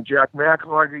Quinn and Jack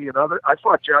McElhargy and other. I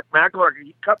fought Jack McElhargy.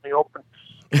 He cut me open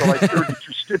for like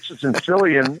 32 stitches in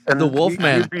Philly, and the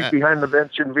Wolfman. He'd be behind the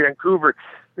bench in Vancouver.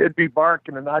 They'd be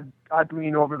barking, and I'd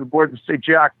lean over the board and say,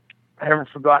 "Jack, I haven't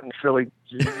forgotten Philly."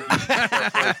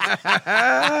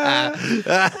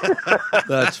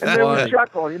 That's and they would funny.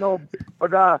 chuckle,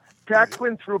 But Pat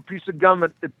Quinn threw a piece of gum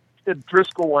at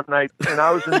Driscoll one night, and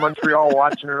I was in Montreal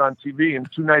watching it on TV. And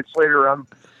 2 nights later, I'm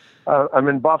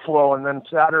in Buffalo, and then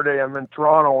Saturday I'm in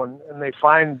Toronto, and they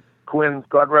find Quinn.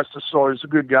 God rest his soul, he's a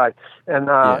good guy. And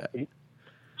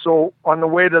so on the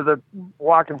way to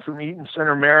walking from Eaton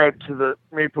Center Merritt to the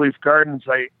Maple Leaf Gardens,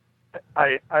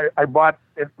 I bought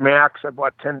at Max. I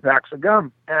bought 10 packs of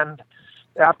gum, and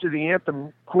after the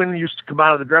anthem, Quinn used to come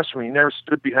out of the dressing room. He never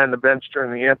stood behind the bench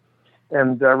during the anthem,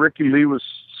 and Ricky Lee was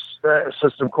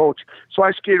assistant coach. So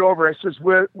I skate over. I says,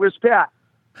 "Where's Pat?"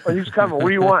 "Oh, he's coming. What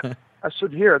do you want?" I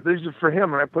said, "Here, these are for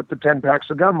him." And I put the 10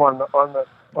 packs of gum on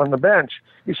the bench.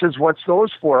 He says, "What's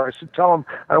those for?" I said, "Tell him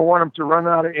I don't want him to run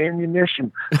out of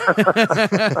ammunition."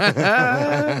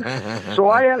 So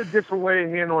I had a different way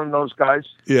of handling those guys.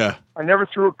 Yeah. I never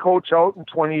threw a coach out in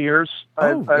 20 years.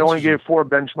 I only gave 4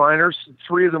 bench minors.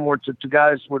 3 of them were to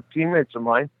guys who were teammates of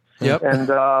mine. Yep. And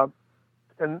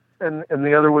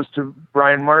the other was to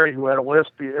Brian Murray, who had a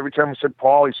lisp. Every time we said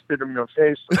Paul, he spit him in the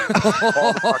face.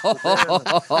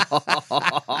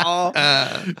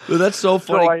 Well, that's so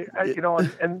funny. So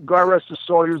and God rest his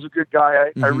soul, he was a good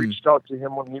guy. I reached out to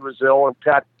him when he was ill, and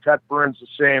Pat Burns the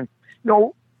same.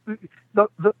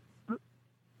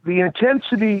 The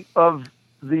intensity of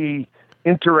the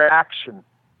interaction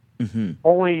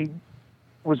only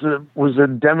was a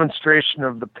demonstration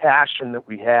of the passion that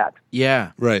we had.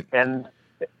 Yeah. Right. And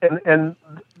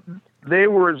they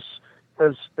were as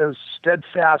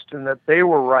steadfast in that they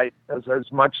were right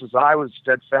as much as I was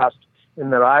steadfast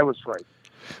in that I was right.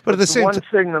 But at the same one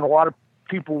thing that a lot of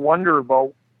people wonder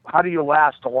about, how do you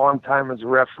last a long time as a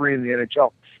referee in the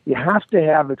NHL? You have to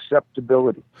have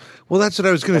acceptability. Well, that's what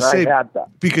I was going to say. I had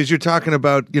that. Because you're talking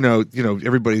about,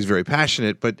 everybody's very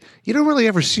passionate, but you don't really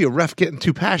ever see a ref getting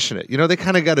too passionate. They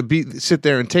kind of got to sit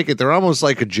there and take it. They're almost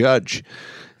like a judge.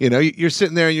 You know, you're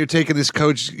sitting there and you're taking this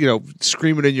coach, you know,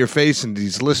 screaming in your face and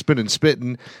he's lisping and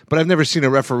spitting. But I've never seen a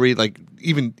referee like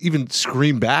even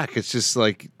scream back. It's just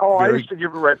like I used to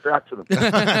give it right back to them.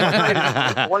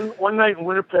 one night in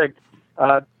Winnipeg,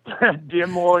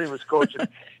 Dan Maloney was coaching,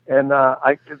 and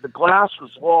the glass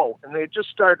was low, and they had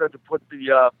just started to put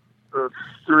the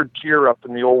third tier up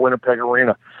in the old Winnipeg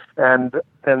Arena, and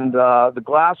the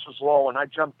glass was low, and I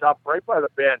jumped up right by the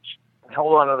bench and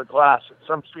held onto the glass. And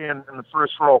some fan in the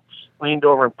first row leaned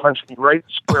over and punched me right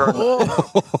square in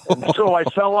the face. And so I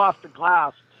fell off the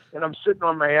glass, and I'm sitting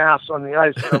on my ass on the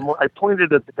ice. And I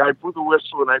pointed at the guy, blew the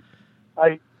whistle, and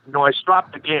I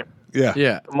stopped the game.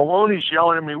 Yeah. Maloney's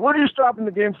yelling at me, "What are you stopping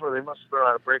the game for?" They must have been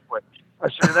on a breakaway. I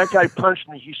said, "That guy punched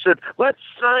me." He said, "Let's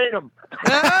sign him."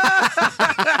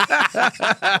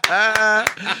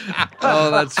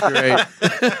 Oh, that's great.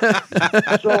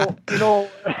 So, you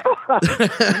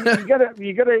gotta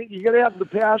have the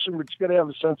passion, but you gotta have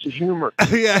a sense of humor.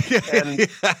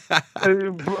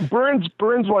 And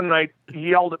Burns one night,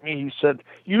 he yelled at me. He said,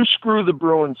 "You screw the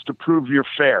Bruins to prove you're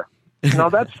fair." Now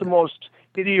that's the most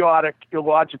idiotic,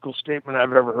 illogical statement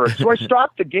I've ever heard. So I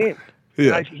stopped the game.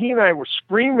 Yeah. And he and I were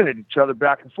screaming at each other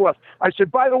back and forth. I said,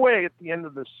 by the way, at the end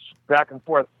of this back and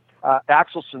forth,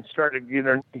 Axelson started,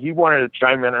 he wanted to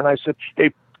chime in. And I said,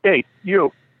 hey,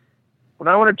 you, when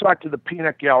I want to talk to the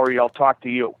peanut gallery, I'll talk to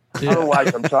you. Yeah.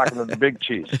 Otherwise, I'm talking to the big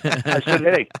cheese. I said,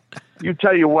 hey, you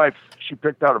tell your wife she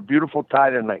picked out a beautiful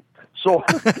tie tonight. So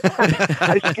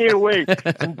I skated away.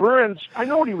 And Burns, I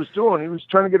know what he was doing. He was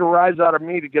trying to get a rise out of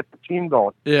me to get the team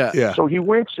going. Yeah. So he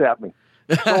winks at me.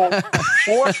 So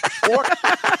Bork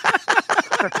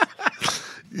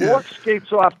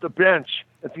skates off the bench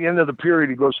at the end of the period.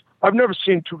 He goes, "I've never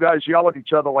seen two guys yell at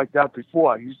each other like that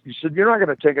before." He said, "You're not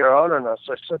going to take it out on us."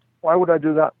 I said, "Why would I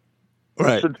do that?"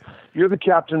 Right. I said, "You're the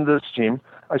captain of this team."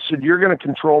 I said, "You're going to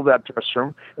control that dressing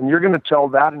room, and you're going to tell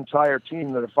that entire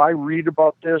team that if I read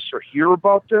about this or hear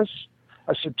about this,"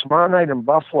 I said, "tomorrow night in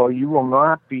Buffalo, you will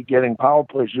not be getting power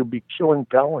plays. You'll be killing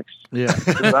penalties." Yeah.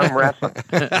 Because I'm wrestling.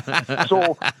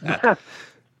 So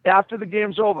after the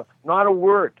game's over, not a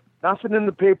word, nothing in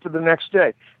the paper the next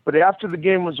day. But after the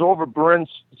game was over,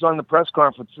 Burns was on the press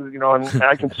conference, and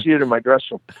I can see it in my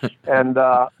dressing room. And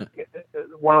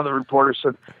one of the reporters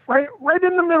said, right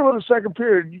in the middle of the second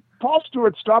period, Paul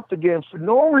Stewart stopped the game for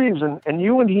no reason, and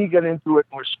you and he got into it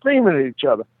and were screaming at each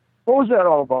other. What was that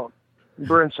all about? And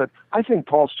Burns said, "I think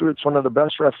Paul Stewart's one of the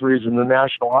best referees in the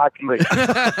National Hockey League."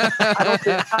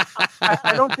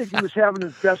 I don't think he was having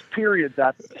his best period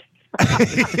that day.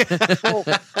 So,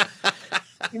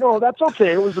 that's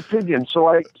okay. It was opinion.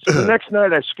 So the next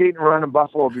night I skated around in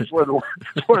Buffalo before the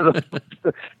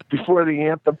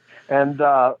anthem, and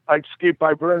I skate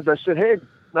by Burns. I said, "Hey,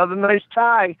 another nice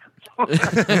tie." And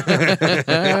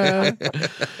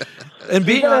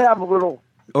you gotta have a little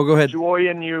go ahead. joy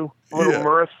in you, a little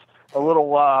mirth, a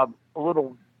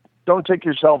little. Don't take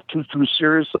yourself too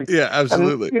seriously. Yeah,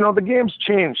 absolutely. And, the game's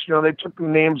changed. They took the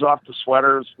names off the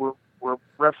sweaters. We're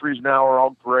referees now are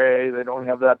all gray. They don't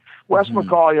have that. Wes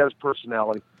McCauley has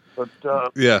personality, but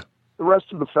the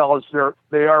rest of the fellas,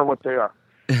 they are what they are.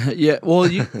 Yeah, well,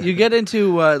 you get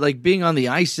into like being on the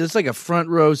ice. It's like a front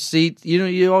row seat.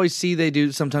 You always see they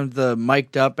do sometimes the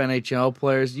mic'd up NHL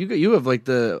players. You have like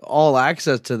the all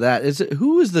access to that.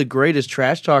 Who is the greatest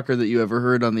trash talker that you ever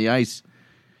heard on the ice?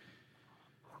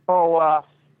 Oh,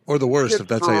 or the worst, if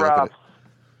that's how you look at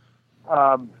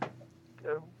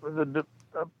it.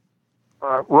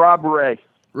 Rob Ray.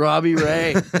 Robbie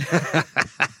Ray.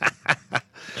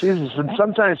 Jesus, and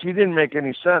sometimes he didn't make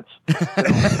any sense.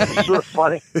 It's sort of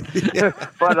funny.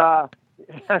 But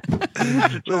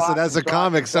listen, as a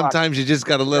comic, sometimes you just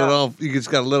got to let it all. You just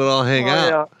got to let it all hang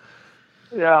out.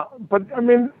 Yeah. But I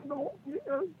mean,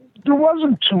 there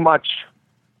wasn't too much.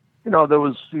 There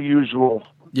was the usual.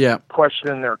 Yeah.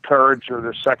 Questioning their courage or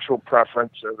their sexual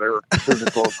preference or their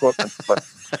physical equipment, but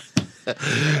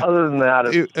other than that,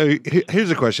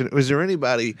 here's a question: Was there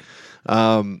anybody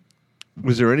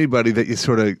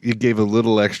that you gave a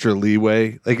little extra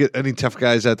leeway? Like any tough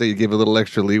guys out there, you gave a little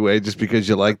extra leeway just because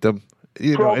you liked them?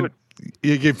 You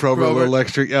gave Probert a little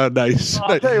extra. Yeah, nice.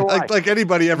 I'll tell you why. Like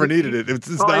anybody ever needed it. It's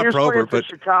not Probert, but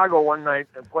Chicago one night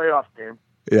in a playoff game.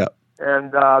 Yeah,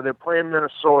 and they're playing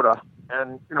Minnesota,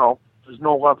 and there's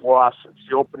no love loss. It's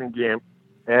the opening game,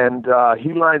 and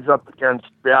he lines up against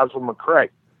Basil McRae.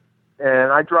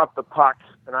 And I drop the puck,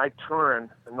 and I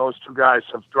turn, and those two guys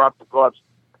have dropped the gloves,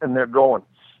 and they're going.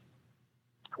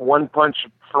 One punch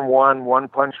from one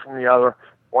punch from the other,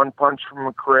 one punch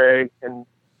from McRae, and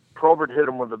Probert hit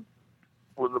him with a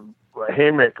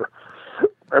haymaker.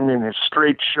 I mean, a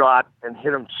straight shot, and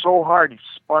hit him so hard he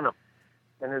spun him.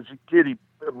 And as a kid,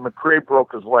 McRae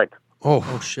broke his leg.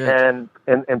 Oh shit! And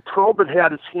Probert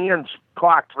had his hands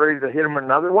cocked, ready to hit him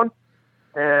another one.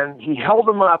 And he held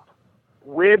him up,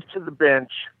 waved to the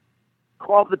bench,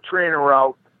 called the trainer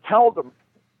out, held him.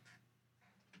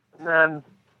 And then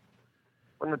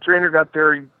when the trainer got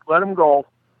there, he let him go.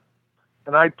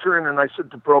 And I turned and I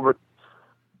said to Probert,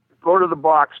 go to the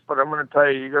box, but I'm going to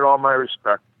tell you, you got all my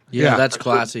respect. Yeah, that's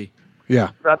classy.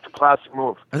 Yeah. That's a classic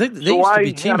move. I think they used to be I had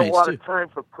a teammates lot too. of time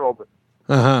for Probert.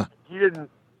 Uh-huh.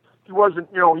 He wasn't,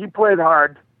 he played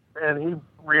hard and he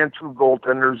ran through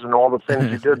goaltenders and all the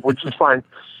things he did, which is fine.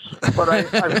 But I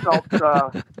felt,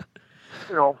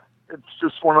 it's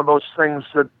just one of those things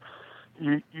that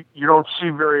you don't see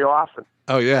very often.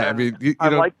 Oh, yeah. And I mean, you I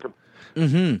don't, liked him.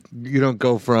 Mm-hmm. you don't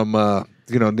go from,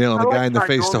 nailing I the guy like in the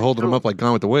face to Tyrone, holding him too. up like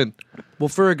Gone with the Wind. Well,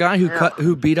 for a guy Yeah.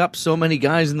 who beat up so many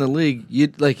guys in the league,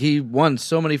 he won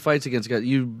so many fights against guys.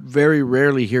 You very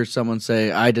rarely hear someone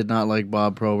say, "I did not like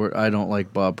Bob Probert. I don't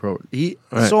like Bob Probert." Right.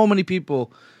 So many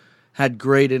people had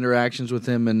great interactions with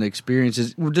him and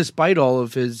experiences, despite all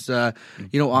of his, off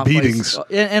Beatings. ice,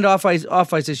 and off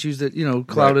ice issues that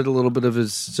clouded a little bit of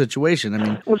his situation. I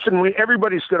mean, Listen,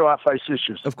 everybody's got off ice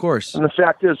issues. of course. And the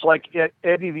fact is, like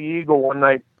Eddie the Eagle one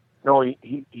night,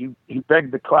 he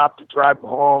begged the cop to drive him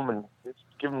home and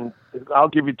I'll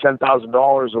give you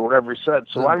 $10,000 or whatever he said.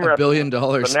 So I'm $1 reffing billion.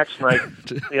 the next night.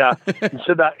 Yeah, he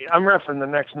said that I'm reffing the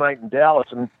next night in Dallas,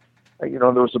 and there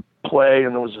was a play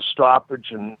and there was a stoppage,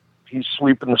 and he's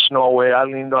sweeping the snow away. I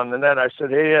leaned on the net. I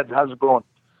said, "Hey Ed, how's it going?"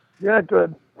 "Yeah,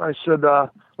 good." I said,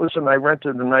 "Listen, I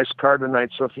rented a nice car tonight,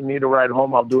 so if you need a ride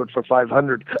home, I'll do it for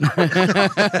 $500."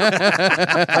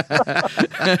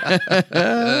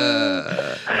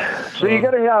 So you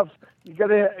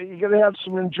gotta have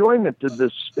some enjoyment to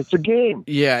this. It's a game.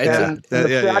 Yeah, And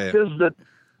the fact is that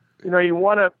you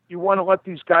want to let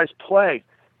these guys play.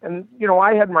 And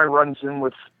I had my runs in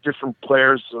with different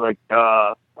players like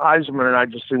Eisenman, and I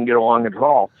just didn't get along at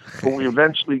all. But we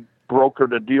eventually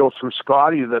brokered a deal through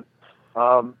Scotty that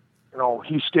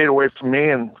he stayed away from me,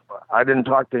 and I didn't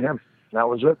talk to him. That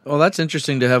was it. Well, that's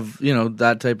interesting to have,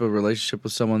 that type of relationship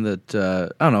with someone that,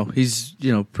 I don't know, he's,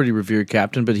 pretty revered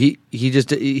captain, but he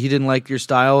didn't like your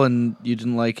style and you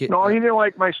didn't like it. No, he didn't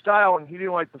like my style, and he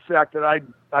didn't like the fact that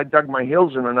I dug my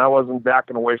heels in and I wasn't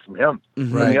backing away from him.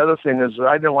 Mhm. And the other thing is that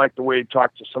I didn't like the way he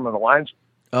talked to some of the lines.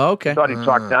 Oh, okay. I thought he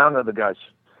talked down to the guys.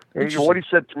 And what he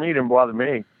said to me didn't bother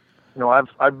me.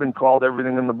 I've been called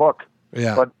everything in the book.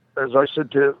 Yeah. But as I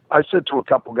said to a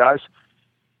couple guys,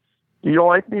 "You don't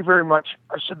like me very much."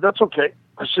 I said, "That's okay."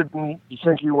 I said, "You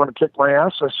think you want to kick my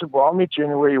ass?" I said, "Well, I'll meet you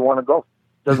anywhere you want to go.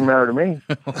 Doesn't matter to me."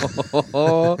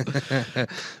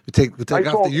 we take off the I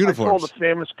told uniforms. a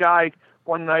famous guy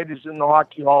one night, he's in the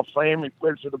Hockey Hall of Fame. He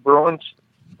played for the Bruins.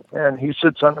 And he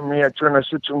said something to me. I turned, I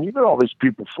said to him, "You got all these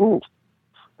people fooled."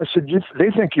 I said,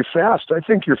 "They think you're fast. I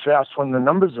think you're fast when the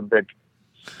numbers are big."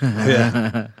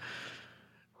 Yeah.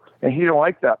 And he didn't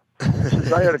like that. He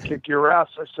says, "I got to kick your ass."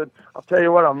 I said, "I'll tell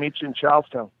you what, I'll meet you in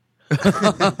Charlestown."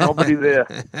 Nobody there.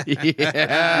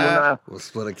 Yeah. We'll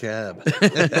split a cab.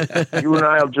 You and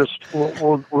I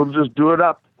we'll just do it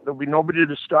up. There'll be nobody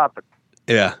to stop it.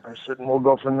 Yeah. I said, and we'll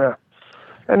go from there.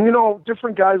 And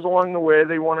different guys along the way,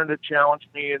 they wanted to challenge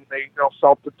me, and they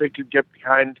felt that they could get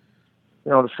behind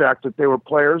the fact that they were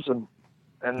players and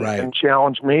Right. and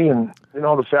challenge me. And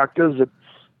the fact is that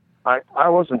I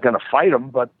wasn't going to fight them,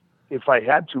 but if I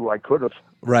had to, I could have.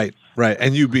 Right.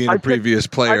 And you being a previous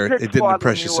player, I picked it didn't Claude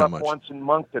impress you Lemieux so up much. Once in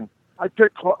Moncton, I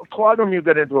picked Claude Lemieux.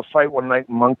 Got into a fight one night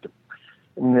in Moncton,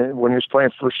 when he was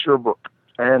playing for Sherbrooke,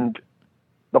 and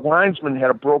the linesman had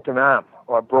a broken arm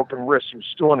or a broken wrist. He was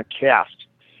still in a cast,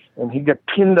 and he got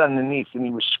pinned underneath, and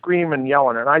he was screaming,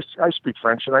 yelling. And I speak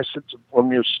French, and I said to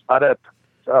Lemieux, "Arrête,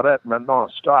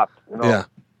 maintenant, stop." Yeah.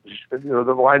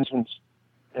 The linesman's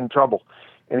in trouble.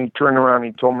 And he turned around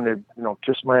and he told me to,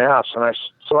 kiss my ass. And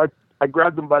I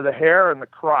grabbed him by the hair and the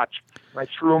crotch, and I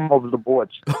threw him over the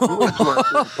boards. He was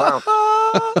 250 pounds.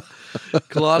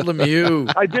 Claude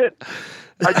Lemieux. I did.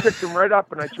 I picked him right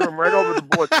up and I threw him right over the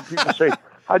boards. And people say,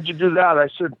 "How'd you do that?" I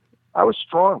said, "I was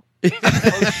strong.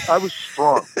 I was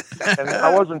strong. And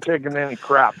I wasn't taking any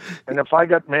crap. And if I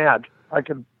got mad, I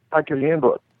could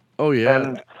handle it." Oh, yeah.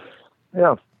 And,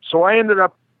 yeah. So I ended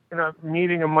up in a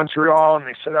meeting in Montreal, and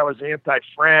they said I was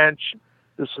anti-French,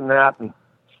 this and that. And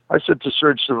I said to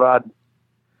Serge Savard,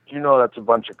 "That's a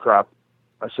bunch of crap."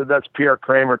 I said, "That's Pierre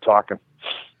Kramer talking."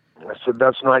 I said,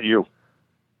 "That's not you."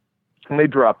 And they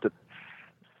dropped it.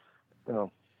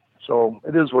 So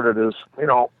it is what it is.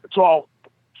 It's all,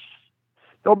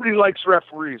 nobody likes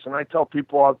referees. And I tell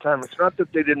people all the time, it's not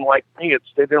that they didn't like me, it's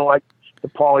they didn't like the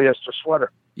polyester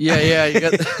sweater. Yeah. You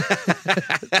got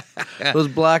those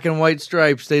black and white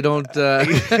stripes. They don't.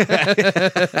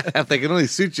 If they can only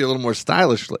suit you a little more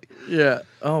stylishly. Yeah.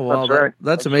 Oh wow, That's right.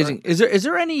 That's amazing. Right. Is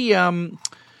there any? I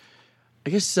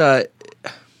guess.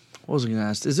 What was I going to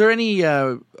ask? Is there any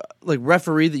like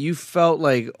referee that you felt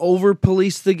like over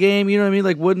policed the game? You know what I mean?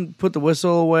 Like wouldn't put the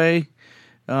whistle away.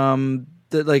 That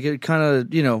like it kind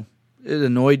of it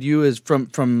annoyed you as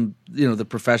from the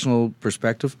professional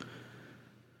perspective.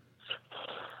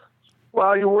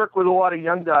 Well, you work with a lot of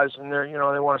young guys, and they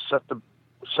want to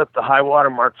set the high water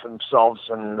mark for themselves.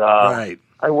 And Right.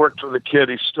 I worked with a kid.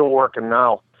 He's still working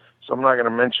now, so I'm not going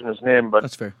to mention his name. But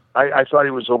That's fair. I thought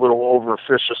he was a little over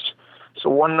officious. So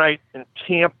one night in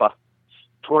Tampa,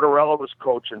 Tortorella was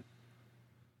coaching,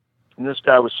 and this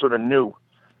guy was sort of new.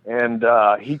 And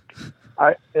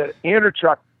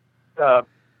Anderchuk,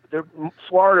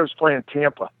 Florida was playing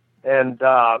Tampa, and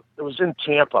it was in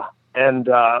Tampa, and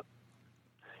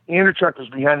Anderchuk was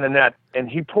behind the net, and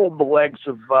he pulled the legs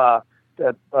of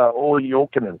that Olli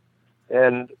Jokinen,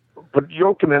 but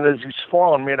Jokinen, as he's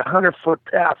falling, made a 100-foot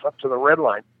path up to the red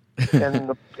line,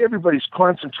 and everybody's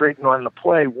concentrating on the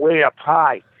play way up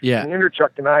high. Yeah. And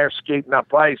Anderchuk and I are skating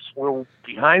up ice. We're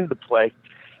behind the play.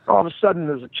 All of a sudden,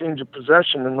 there's a change of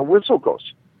possession, and the whistle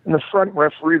goes. And the front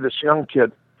referee, this young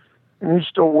kid, and he's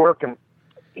still working.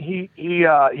 He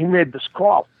made this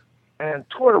call, and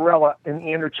Tortorella and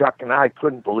Anderchuk and I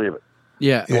couldn't believe it.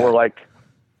 Yeah. And we're like,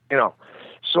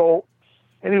 So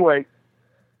anyway,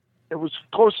 it was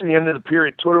close to the end of the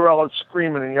period. Tortorella's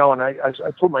screaming and yelling. I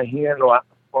put my hand up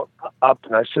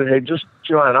and I said, "Hey, just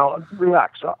John, I'll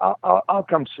relax. I'll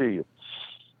come see you."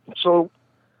 So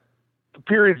the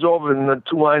period's over, and the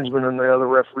two linesmen and the other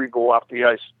referee go off the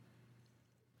ice.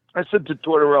 I said to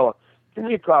Tortorella, "Give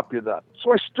me a copy of that."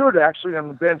 So I stood actually on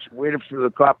the bench and waited for the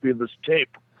copy of this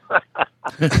tape.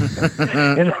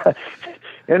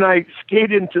 and I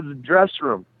skated into the dressing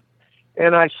room,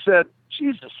 and I said,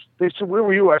 "Jesus." They said, "Where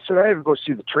were you?" I said, "I had to go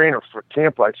see the trainer for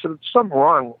Tampa." I said, "There's something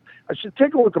wrong." I said,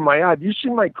 "Take a look at my eye. Do you see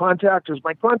my contact? Is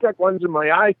my contact lens in my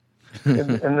eye?" and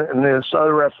this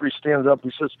other referee stands up.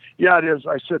 He says, "Yeah, it is."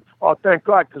 I said, "Oh, thank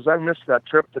God, because I missed that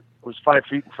trip that was 5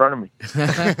 feet in front of me.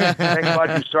 Thank God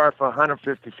you saw it from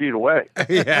 150 feet away."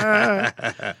 Yeah.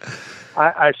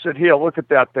 I said, "Here, look at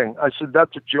that thing." I said,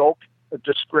 "That's a joke, a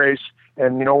disgrace,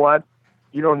 and you know what?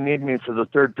 You don't need me for the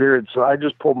third period, so I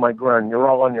just pulled my gun. You're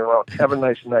all on your own. Have a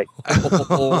nice night."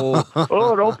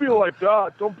 Oh, don't be like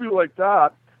that. Don't be like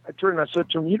that. I turned and I said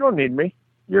to him, "You don't need me.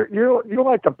 You're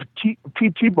like a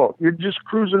PT boat. You're just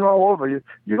cruising all over. You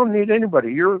don't need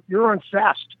anybody. You're on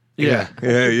fast." Yeah. So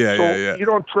you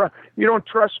don't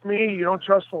trust me. You don't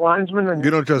trust the linesman, and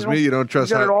You don't trust me. You don't trust.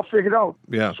 You got it all figured out.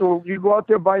 Yeah. So you go out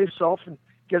there by yourself and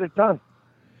get it done.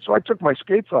 So I took my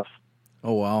skates off,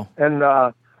 Oh wow. and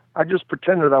I just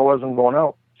pretended I wasn't going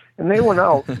out. And they went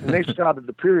out, and they started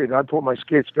the period. I put my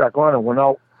skates back on and went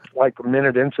out like a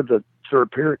minute into the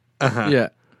third period. Uh-huh. Yeah.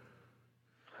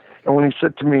 And when he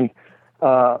said to me,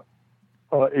 "Are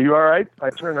you all right?"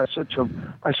 I turned and I said to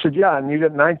him, "Yeah, and you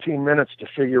got 19 minutes to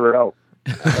figure it out.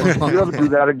 I said, if you ever do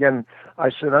that again,"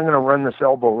 I said, "I'm going to run this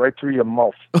elbow right through your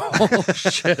mouth." Oh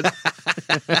shit.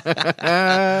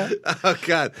 Oh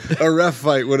God, a ref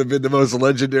fight would have been the most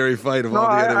legendary fight of No, all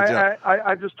the NHL.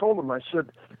 I just told him, I said,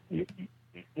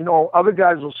 other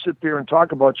guys will sit there and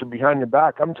talk about you behind your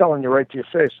back. I'm telling you right to your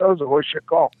face, that was a horseshit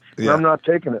call. And Yeah. I'm not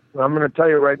taking it. And I'm going to tell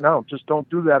you right now, just don't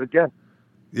do that again.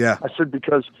 Yeah. I said,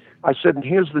 because and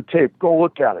here's the tape. Go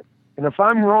look at it. And if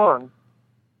I'm wrong,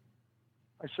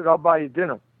 I said, I'll buy you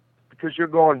dinner because you're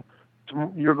going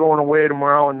away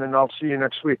tomorrow, and then I'll see you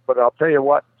next week. But I'll tell you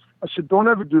what, I said, don't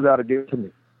ever do that again to me.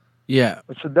 Yeah.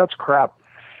 I said, that's crap.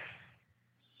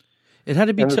 It had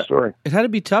to be End of story. It had to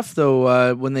be tough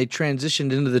though when they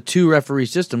transitioned into the 2 referee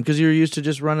system because you're used to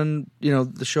just running,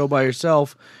 the show by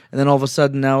yourself, and then all of a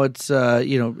sudden now it's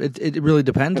it really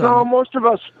depends on. Most of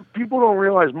us people don't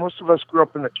realize most of us grew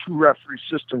up in a 2 referee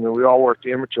system, and we all worked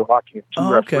amateur hockey in 2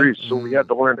 okay. referees, so we had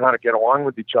to learn how to get along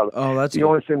with each other. Oh, that's the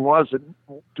only thing was that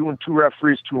doing 2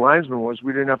 referees, 2 linesmen was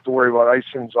we didn't have to worry about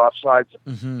icings, offsides,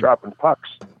 dropping pucks.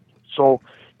 So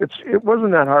it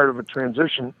wasn't that hard of a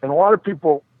transition, and a lot of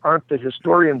people aren't the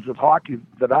historians of hockey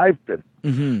that I've been.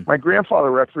 Mm-hmm. My grandfather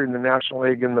refereed in the National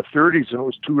League in the 30s, and it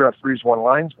was 2 referees, 1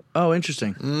 linesman. Oh,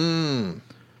 interesting. Mm.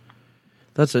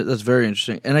 That's very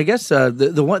interesting. And I guess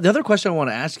the other question I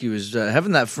want to ask you is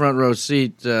having that front row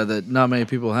seat that not many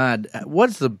people had.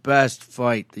 What's the best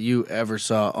fight that you ever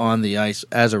saw on the ice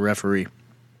as a referee?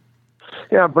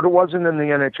 Yeah, but it wasn't in the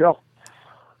NHL.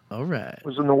 All right. It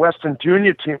was in the Western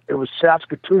Junior team. It was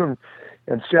Saskatoon,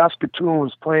 and Saskatoon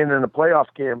was playing in a playoff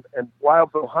game, and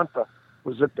Wild Bill Hunter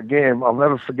was at the game. I'll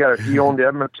never forget it. He owned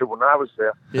Edmonton when I was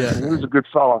there. Yeah. And he was a good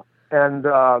fella. And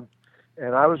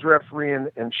I was refereeing,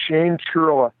 and Shane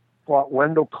Churla fought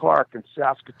Wendell Clark in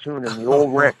Saskatoon in the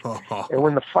old rink. And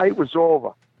when the fight was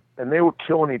over, and they were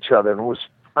killing each other, and it was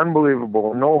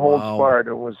unbelievable, no holds barred.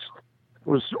 It was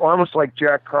almost like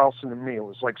Jack Carlson and me. It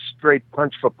was like straight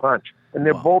punch for punch. And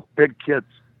they're both big kids.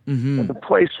 And the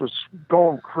place was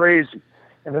going crazy.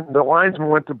 And then the linesman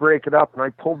went to break it up, and I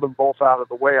pulled them both out of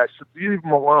the way. I said, leave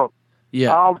them alone.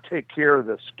 Yeah. I'll take care of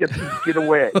this. Get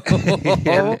away.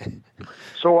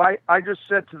 So I just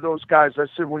said to those guys, I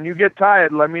said, when you get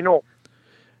tired, let me know.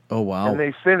 Oh, wow. And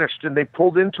they finished, and they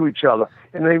pulled into each other.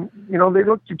 And they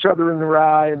looked each other in the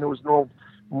eye, and there was no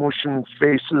mushing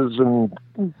faces and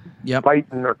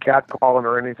biting or catcalling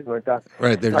or anything like that.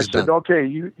 Right, they're I just said, done. okay,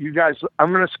 you guys,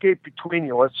 I'm going to skate between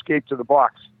you. Let's skate to the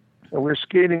box. And we're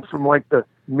skating from like the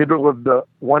middle of the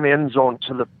one end zone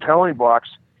to the penalty box.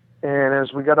 And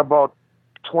as we got about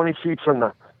 20 feet from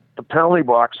the penalty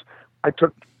box, I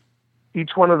took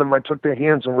each one of them, I took their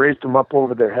hands and raised them up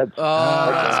over their heads.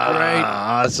 Oh, that's great.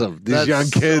 Awesome. These That's young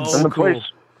kids. so And the cool. place,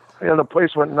 the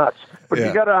place went nuts. But Yeah.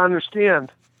 you got to understand,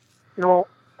 I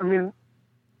mean,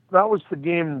 that was the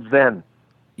game then.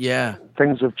 Yeah.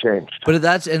 Things have changed. But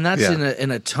that's Yeah.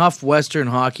 in a tough Western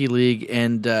Hockey League,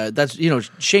 and that's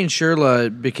Shane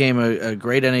Churla became a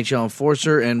great NHL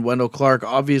enforcer, and Wendell Clark,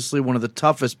 obviously one of the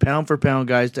toughest pound for pound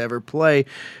guys to ever play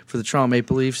for the Toronto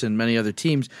Maple Leafs and many other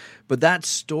teams. But that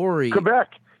story,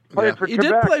 Quebec. Played for he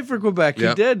Quebec. did play for Quebec.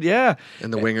 Yep. He did, yeah.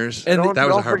 And the wingers. And Don't, that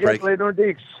was a don't forget heartbreak. Leonard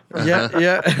Deeks. Yeah,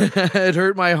 yeah. It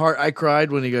hurt my heart. I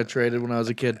cried when he got traded when I was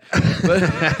a kid. But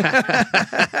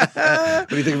What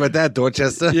do you think about that,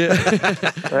 Dorchester? yeah.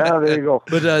 Yeah, there you go.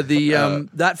 But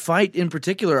that fight in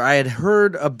particular, I had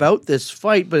heard about this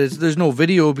fight, but there's no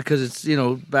video because it's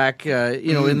back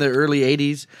in the early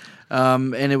 '80s,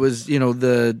 and it was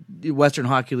the Western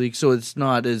Hockey League, so it's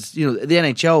not as the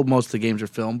NHL. Most of the games are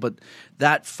filmed, but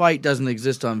that fight doesn't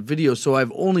exist on video. So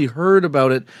I've only heard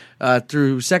about it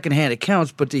through secondhand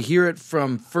accounts, but to hear it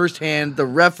from firsthand, the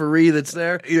referee that's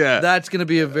there, that's going to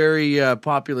be a very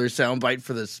popular soundbite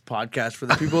for this podcast for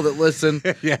the people that listen.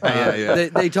 Yeah.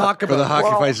 They talk about For the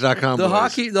hockeyfights.com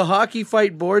the hockey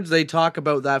fight boards. They talk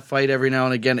about that fight every now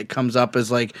and again. It comes up as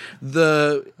like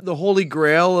the holy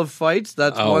grail of fights.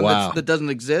 That's one wow. that doesn't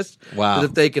exist. Wow. But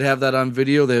if they could have that on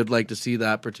video, they would like to see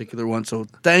that particular one. So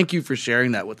thank you for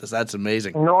sharing that with us. That's amazing.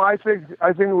 No, I think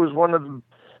it was one of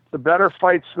the better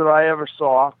fights that I ever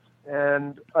saw,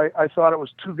 and I thought it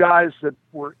was two guys that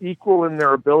were equal in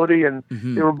their ability, and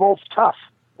they were both tough,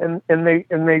 and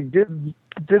they did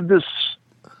this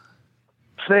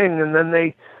thing, and then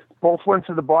they both went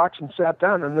to the box and sat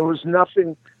down, and there was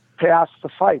nothing past the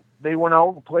fight. They went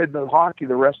out and played the hockey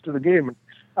the rest of the game. And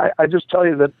I just tell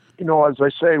you that as I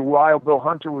say, Wild Bill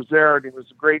Hunter was there, and he was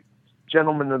a great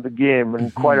gentleman of the game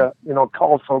and quite a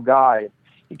colorful guy.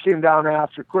 He came down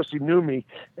after. Of course, he knew me,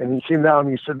 and he came down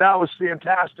and he said, "That was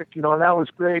fantastic. That was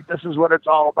great. This is what it's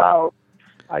all about."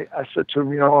 I said to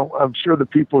him, I'm sure the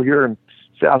people here in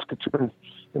Saskatoon,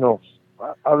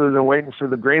 other than waiting for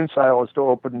the grain silos to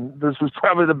open, this was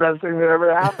probably the best thing that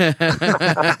ever happened.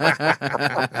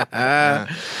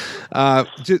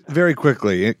 Just very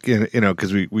quickly,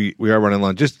 because we are running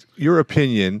long. Just your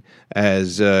opinion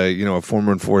as a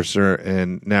former enforcer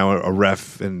and now a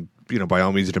ref, and by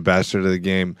all means an ambassador to the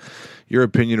game. Your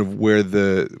opinion of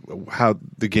how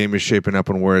the game is shaping up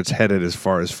and where it's headed as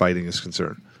far as fighting is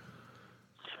concerned.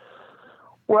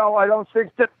 Well, I don't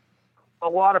think that a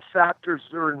lot of factors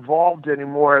are involved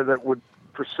anymore that would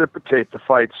precipitate the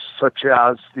fights, such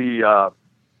as the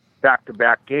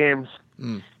back-to-back games.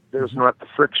 There's not the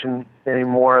friction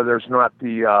anymore. There's not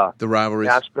the rivalries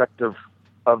aspect of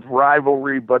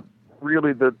rivalry, but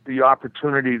really the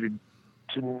opportunity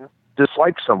to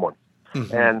dislike someone.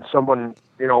 And someone,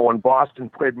 when Boston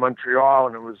played Montreal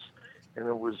and it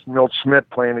was Milt Schmidt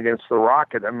playing against the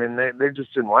Rocket, I mean, they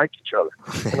just didn't like each other.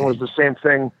 And it was the same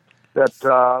thing that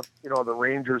the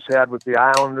Rangers had with the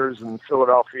Islanders and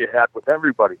Philadelphia had with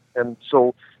everybody. And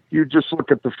so you just look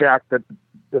at the fact that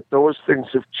those things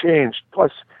have changed.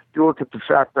 Plus, you look at the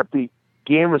fact that the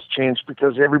game has changed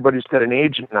because everybody's got an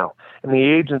agent now, and the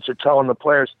agents are telling the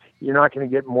players, "You're not going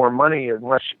to get more money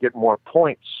unless you get more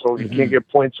points. So you can't get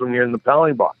points when you're in the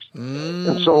penalty box."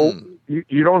 And so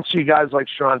you don't see guys like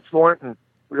Sean Thornton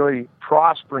really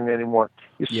prospering anymore.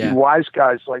 You see wise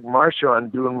guys like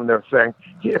Marchand doing their thing.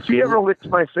 If he ever licked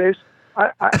my face,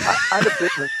 I'd have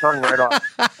bitten his tongue right off.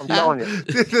 I'm telling you.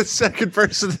 The second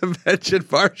person to mention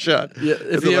Marchand. Yeah,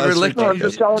 if he ever licked No, I'm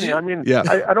just telling you. I mean,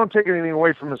 I don't take anything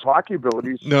away from his hockey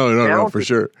abilities. No, for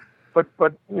sure. but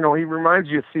you know, he reminds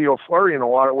you of Theo Fleury in a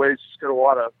lot of ways. He's got a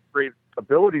lot of great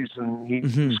abilities, and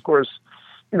he scores,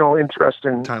 you know,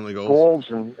 interesting Timely goals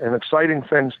and exciting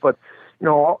things. But you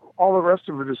know, all the rest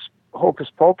of it is hocus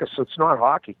pocus. It's not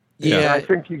hockey. Yeah. And I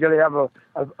think you got to have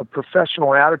a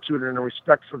professional attitude and a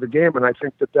respect for the game, and I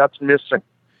think that's missing.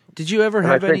 Did you ever And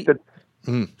have I any? think that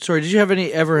Sorry, did you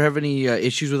ever have any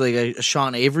issues with like a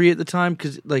Sean Avery at the time?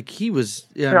 Because like he was,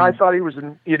 I thought he was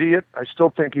an idiot. I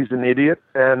still think he's an idiot,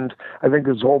 and I think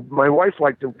my wife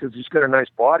liked him because he's got a nice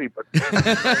body, but the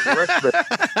rest of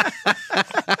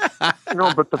it, you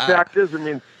know. But the fact is, I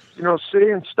mean, you know,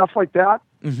 saying stuff like that.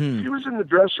 If he was in the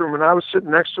dressing room and I was sitting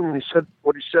next to him, and he said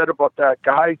what he said about that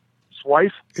guy, his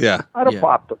wife. Yeah. I'd have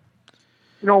popped him.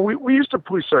 You know, we used to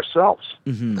police ourselves,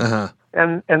 Uh-huh.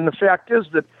 and the fact is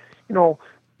that, you know,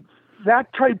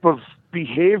 that type of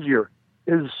behavior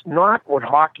is not what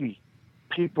hockey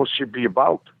people should be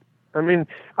about. I mean,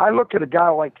 I look at a guy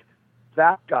like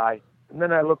that guy, and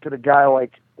then I look at a guy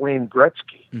like Wayne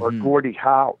Gretzky or Gordie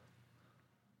Howe,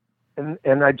 and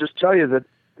I just tell you that,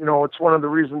 you know, it's one of the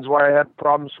reasons why I had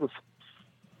problems with,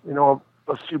 you know,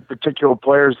 a few particular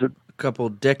players that couple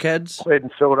dickheads played in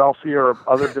Philadelphia or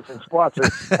other different spots.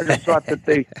 I just thought that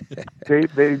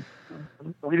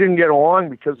we didn't get along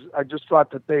because I just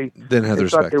thought that they Didn't have the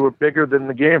thought respect. they were bigger than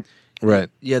the game. Right.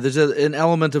 Yeah, there's an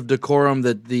element of decorum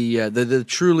that the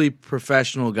truly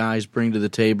professional guys bring to the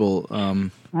table.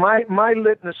 My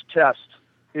litmus test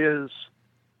is,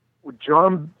 would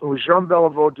Jean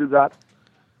Beliveau do that?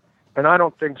 And I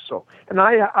don't think so. And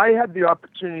I had the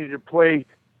opportunity to play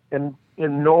and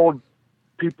know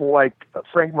people like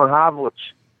Frank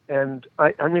Mahavlich, and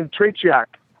I mean Tretiak.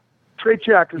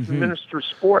 Tretiak is the minister of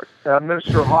sport,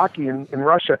 minister of hockey in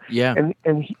Russia. Yeah.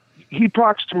 And he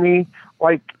talks to me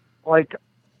like,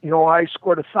 you know, I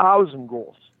scored 1,000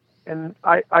 goals. And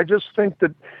I just think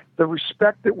that the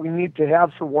respect that we need to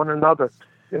have for one another,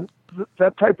 and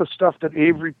that type of stuff that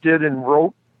Avery did and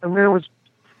wrote, I mean,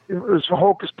 it was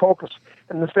hocus pocus.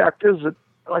 And the fact is that,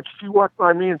 like, if you walk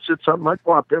by me and said something, I'd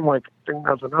pop in like a thing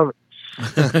does another.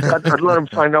 I'd let him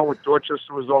find out what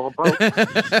Dorchester was all about.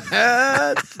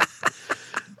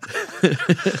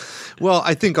 Well,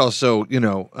 I think also, you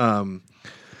know,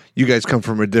 you guys come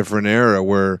from a different era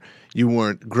where you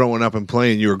weren't growing up and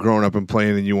playing. You were growing up and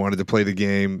playing, and you wanted to play the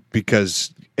game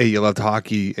because you loved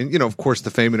hockey, and, you know, of course,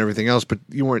 the fame and everything else. But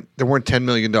there weren't $10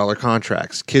 million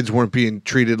contracts. Kids weren't being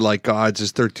treated like gods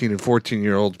as 13 and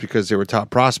 14-year-olds because they were top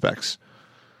prospects.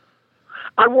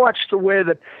 I watched the way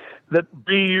that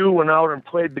BU went out and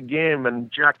played the game,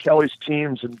 and Jack Kelly's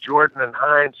teams, and Jordan and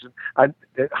Hines. And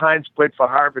Hines played for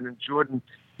Harvard, and Jordan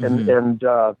and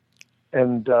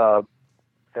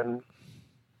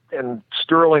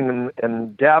Sterling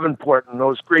and Davenport, and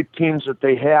those great teams that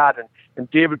they had,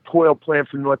 and David Poyle playing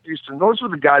for Northeastern. Those were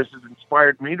the guys that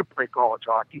inspired me to play college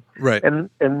hockey. Right. And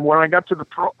when I got to the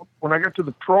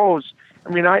pros, I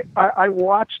mean, I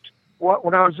watched.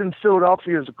 When I was in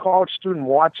Philadelphia as a college student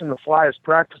watching the Flyers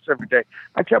practice every day,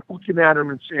 I kept looking at him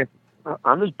and saying,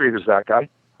 I'm as big as that guy.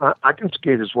 I can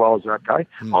skate as well as that guy.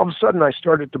 All of a sudden, I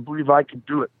started to believe I could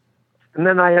do it. And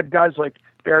then I had guys like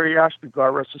Barry Ashby, God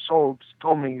rest his soul,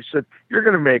 told me, he said, you're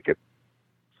going to make it.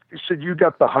 He said, you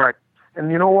got the heart.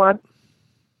 And you know what?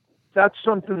 That's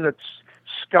something that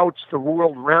scouts the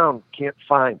world round can't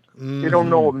find. They don't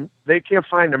know. They can't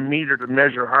find a meter to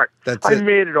measure heart. I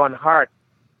made it on heart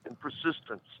and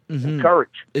persistence and courage.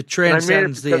 It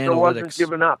transcends and I made it because the I wasn't analytics.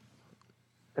 giving up.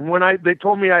 And when they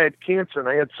told me I had cancer and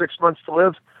I had 6 months to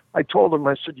live, I told them,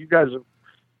 I said, you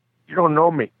don't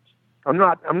know me. I'm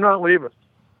not leaving.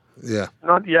 Yeah.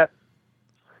 Not yet.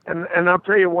 And I'll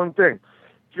tell you one thing.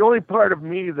 The only part of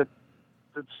me that's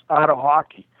out of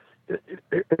hockey,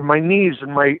 my knees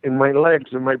and my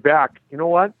legs and my back, you know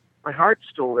what? My heart's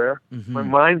still there. My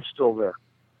mind's still there.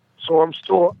 So I'm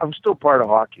still part of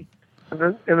hockey.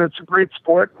 And it's a great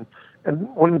sport.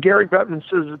 And when Gary Bettman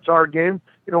says it's our game,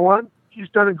 you know what? He's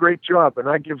done a great job, and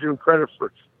I give him credit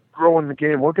for growing the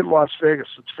game. Look at Las Vegas;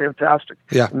 it's fantastic.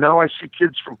 Yeah. And now I see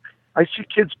kids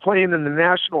playing in the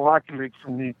National Hockey League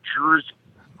from New Jersey.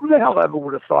 Who the hell ever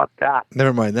would have thought that?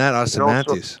 Never mind that. Austin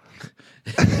Matthews.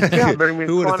 Yeah, but I mean,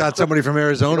 Who would have thought somebody from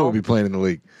Arizona would be playing in the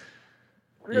league?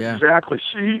 Yeah. Exactly.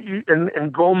 See,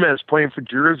 and Gomez playing for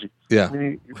Jersey. Yeah. I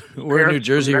mean, We're in New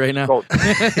Jersey right now.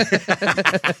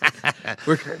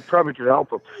 Probably could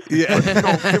help him.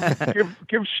 Yeah. But,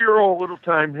 give Shiro a little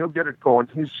time; he'll get it going.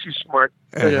 He's smart.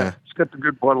 Yeah. He's got the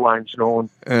good bloodlines, and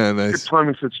Nice. good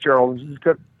Tommy Fitzgerald. He's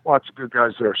got lots of good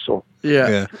guys there, so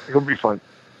Yeah. it'll be fun.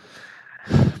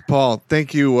 Paul,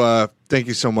 thank you thank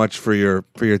you so much for your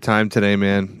time today,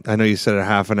 man. I know you said a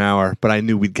half an hour, but I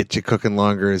knew we'd get you cooking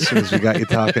longer as soon as we got you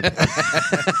talking.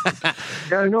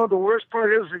 Yeah, I know the worst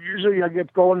part is that usually I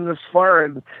get going this far,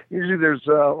 and usually there's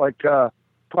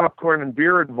popcorn and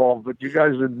beer involved, but you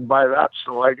guys didn't buy that,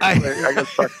 so I got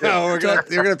sucked in. No, you're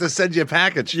gonna have to send you a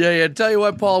package. Yeah. Tell you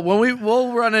what, Paul, when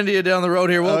we'll run into you down the road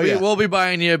here, we'll be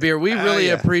buying you a beer. We really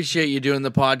appreciate you doing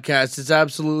the podcast. It's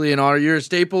absolutely an honor. You're a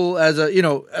staple as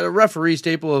a referee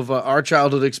staple of our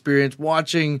childhood experience,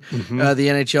 watching the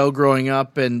NHL growing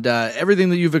up, and everything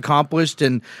that you've accomplished,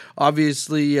 and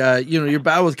obviously your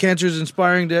battle with cancer is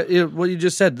inspiring. To what you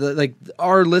just said, like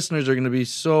our listeners are going to be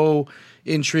so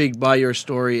intrigued by your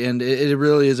story, and it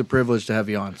really is a privilege to have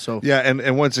you on. So yeah,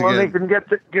 and once again, they can get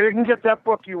that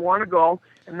book. You want to go,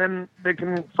 and then they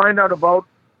can find out about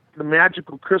the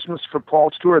Magical Christmas for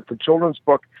Paul Stewart, the children's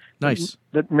book. Nice.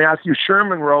 That Matthew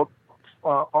Sherman wrote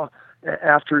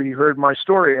after he heard my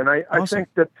story, and I think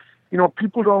that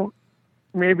people don't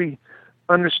maybe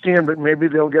understand, but maybe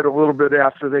they'll get a little bit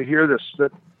after they hear this.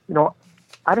 That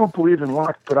I don't believe in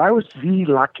luck, but I was the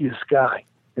luckiest guy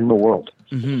in the world.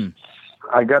 Mm-hmm.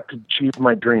 I got to achieve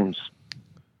my dreams.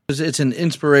 It's an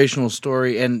inspirational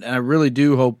story, and I really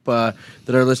do hope that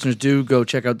our listeners do go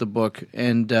check out the book.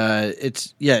 And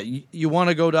it's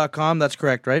youwannagO.com. That's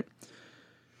correct, right?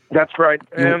 That's right.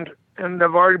 And I've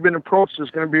already been approached.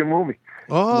 There's going to be a movie.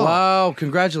 Oh, wow!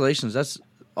 Congratulations. That's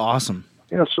awesome.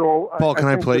 Yeah. So Paul, can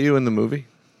I play you in the movie?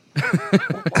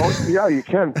 Yeah, you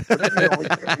can.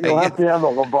 You'll have to have a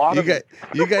lobotomy.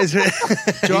 You guys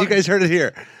heard it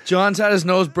here. John's had his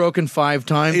nose broken 5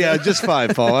 times. Yeah, just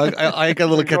 5, Paul. I got a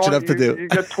little catching up to do. You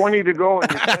got 20 to go.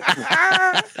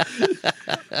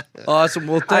 Awesome.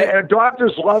 Well,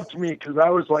 doctors loved me because I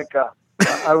was like a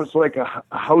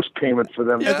house payment for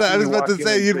them. Yeah, I was about to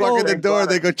say, you'd walk in the door,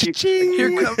 they go, cha-ching.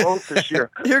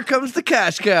 Here comes the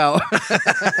cash cow.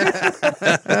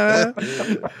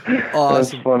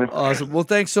 Awesome. Funny. Awesome. Well,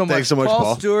 thanks so much. Thanks so much,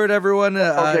 Paul. Stewart, everyone.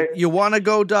 Okay.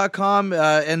 YouWannaGo.com,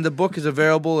 and the book is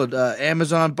available at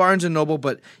Amazon, Barnes & Noble,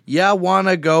 but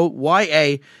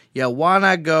YouWannaGo,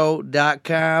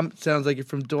 YouWannaGo.com. Sounds like you're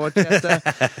from Dorchester.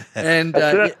 And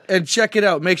check it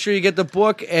out. Make sure you get the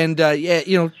book, and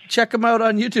check them out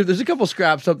on YouTube. There's a couple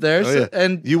scraps up there. Oh, yeah.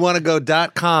 And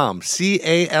YouWannaGo.com.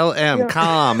 CALM.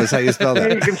 Com is how you spell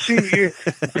that. You can see,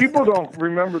 people don't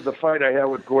remember the fight I had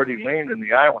with Gordy Lane in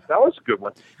the island. That was a good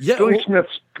one. Yeah, Billy Smith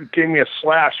gave me a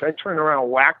slash. I turned around,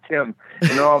 whacked him,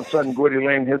 and all of a sudden Gordy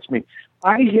Lane hits me.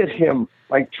 I hit him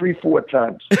like 3-4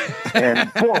 times,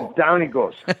 and boom, down he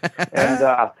goes.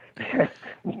 And it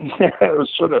was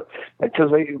sort of because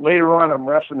later on I'm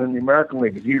wrestling in the American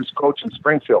League. He was coaching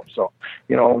Springfield, so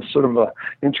it was sort of a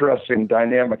interesting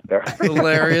dynamic there.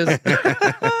 Hilarious.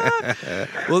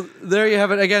 Well, there you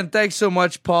have it. Again, thanks so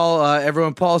much, Paul.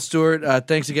 Everyone, Paul Stewart.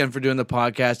 Thanks again for doing the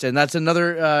podcast, and that's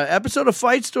another episode of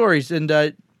Fight Stories.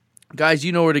 And guys,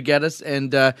 you know where to get us,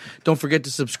 and don't forget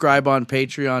to subscribe on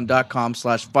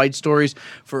patreon.com/Fight Stories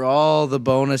for all the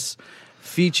bonus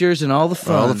features and all the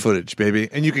fun. All the footage, baby.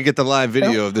 And you can get the live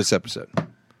video of this episode.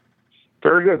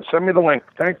 Very good. Send me the link.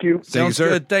 Thank you. Sounds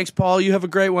good. Thanks, Paul. You have a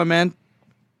great one, man.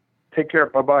 Take care.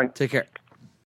 Bye-bye. Take care.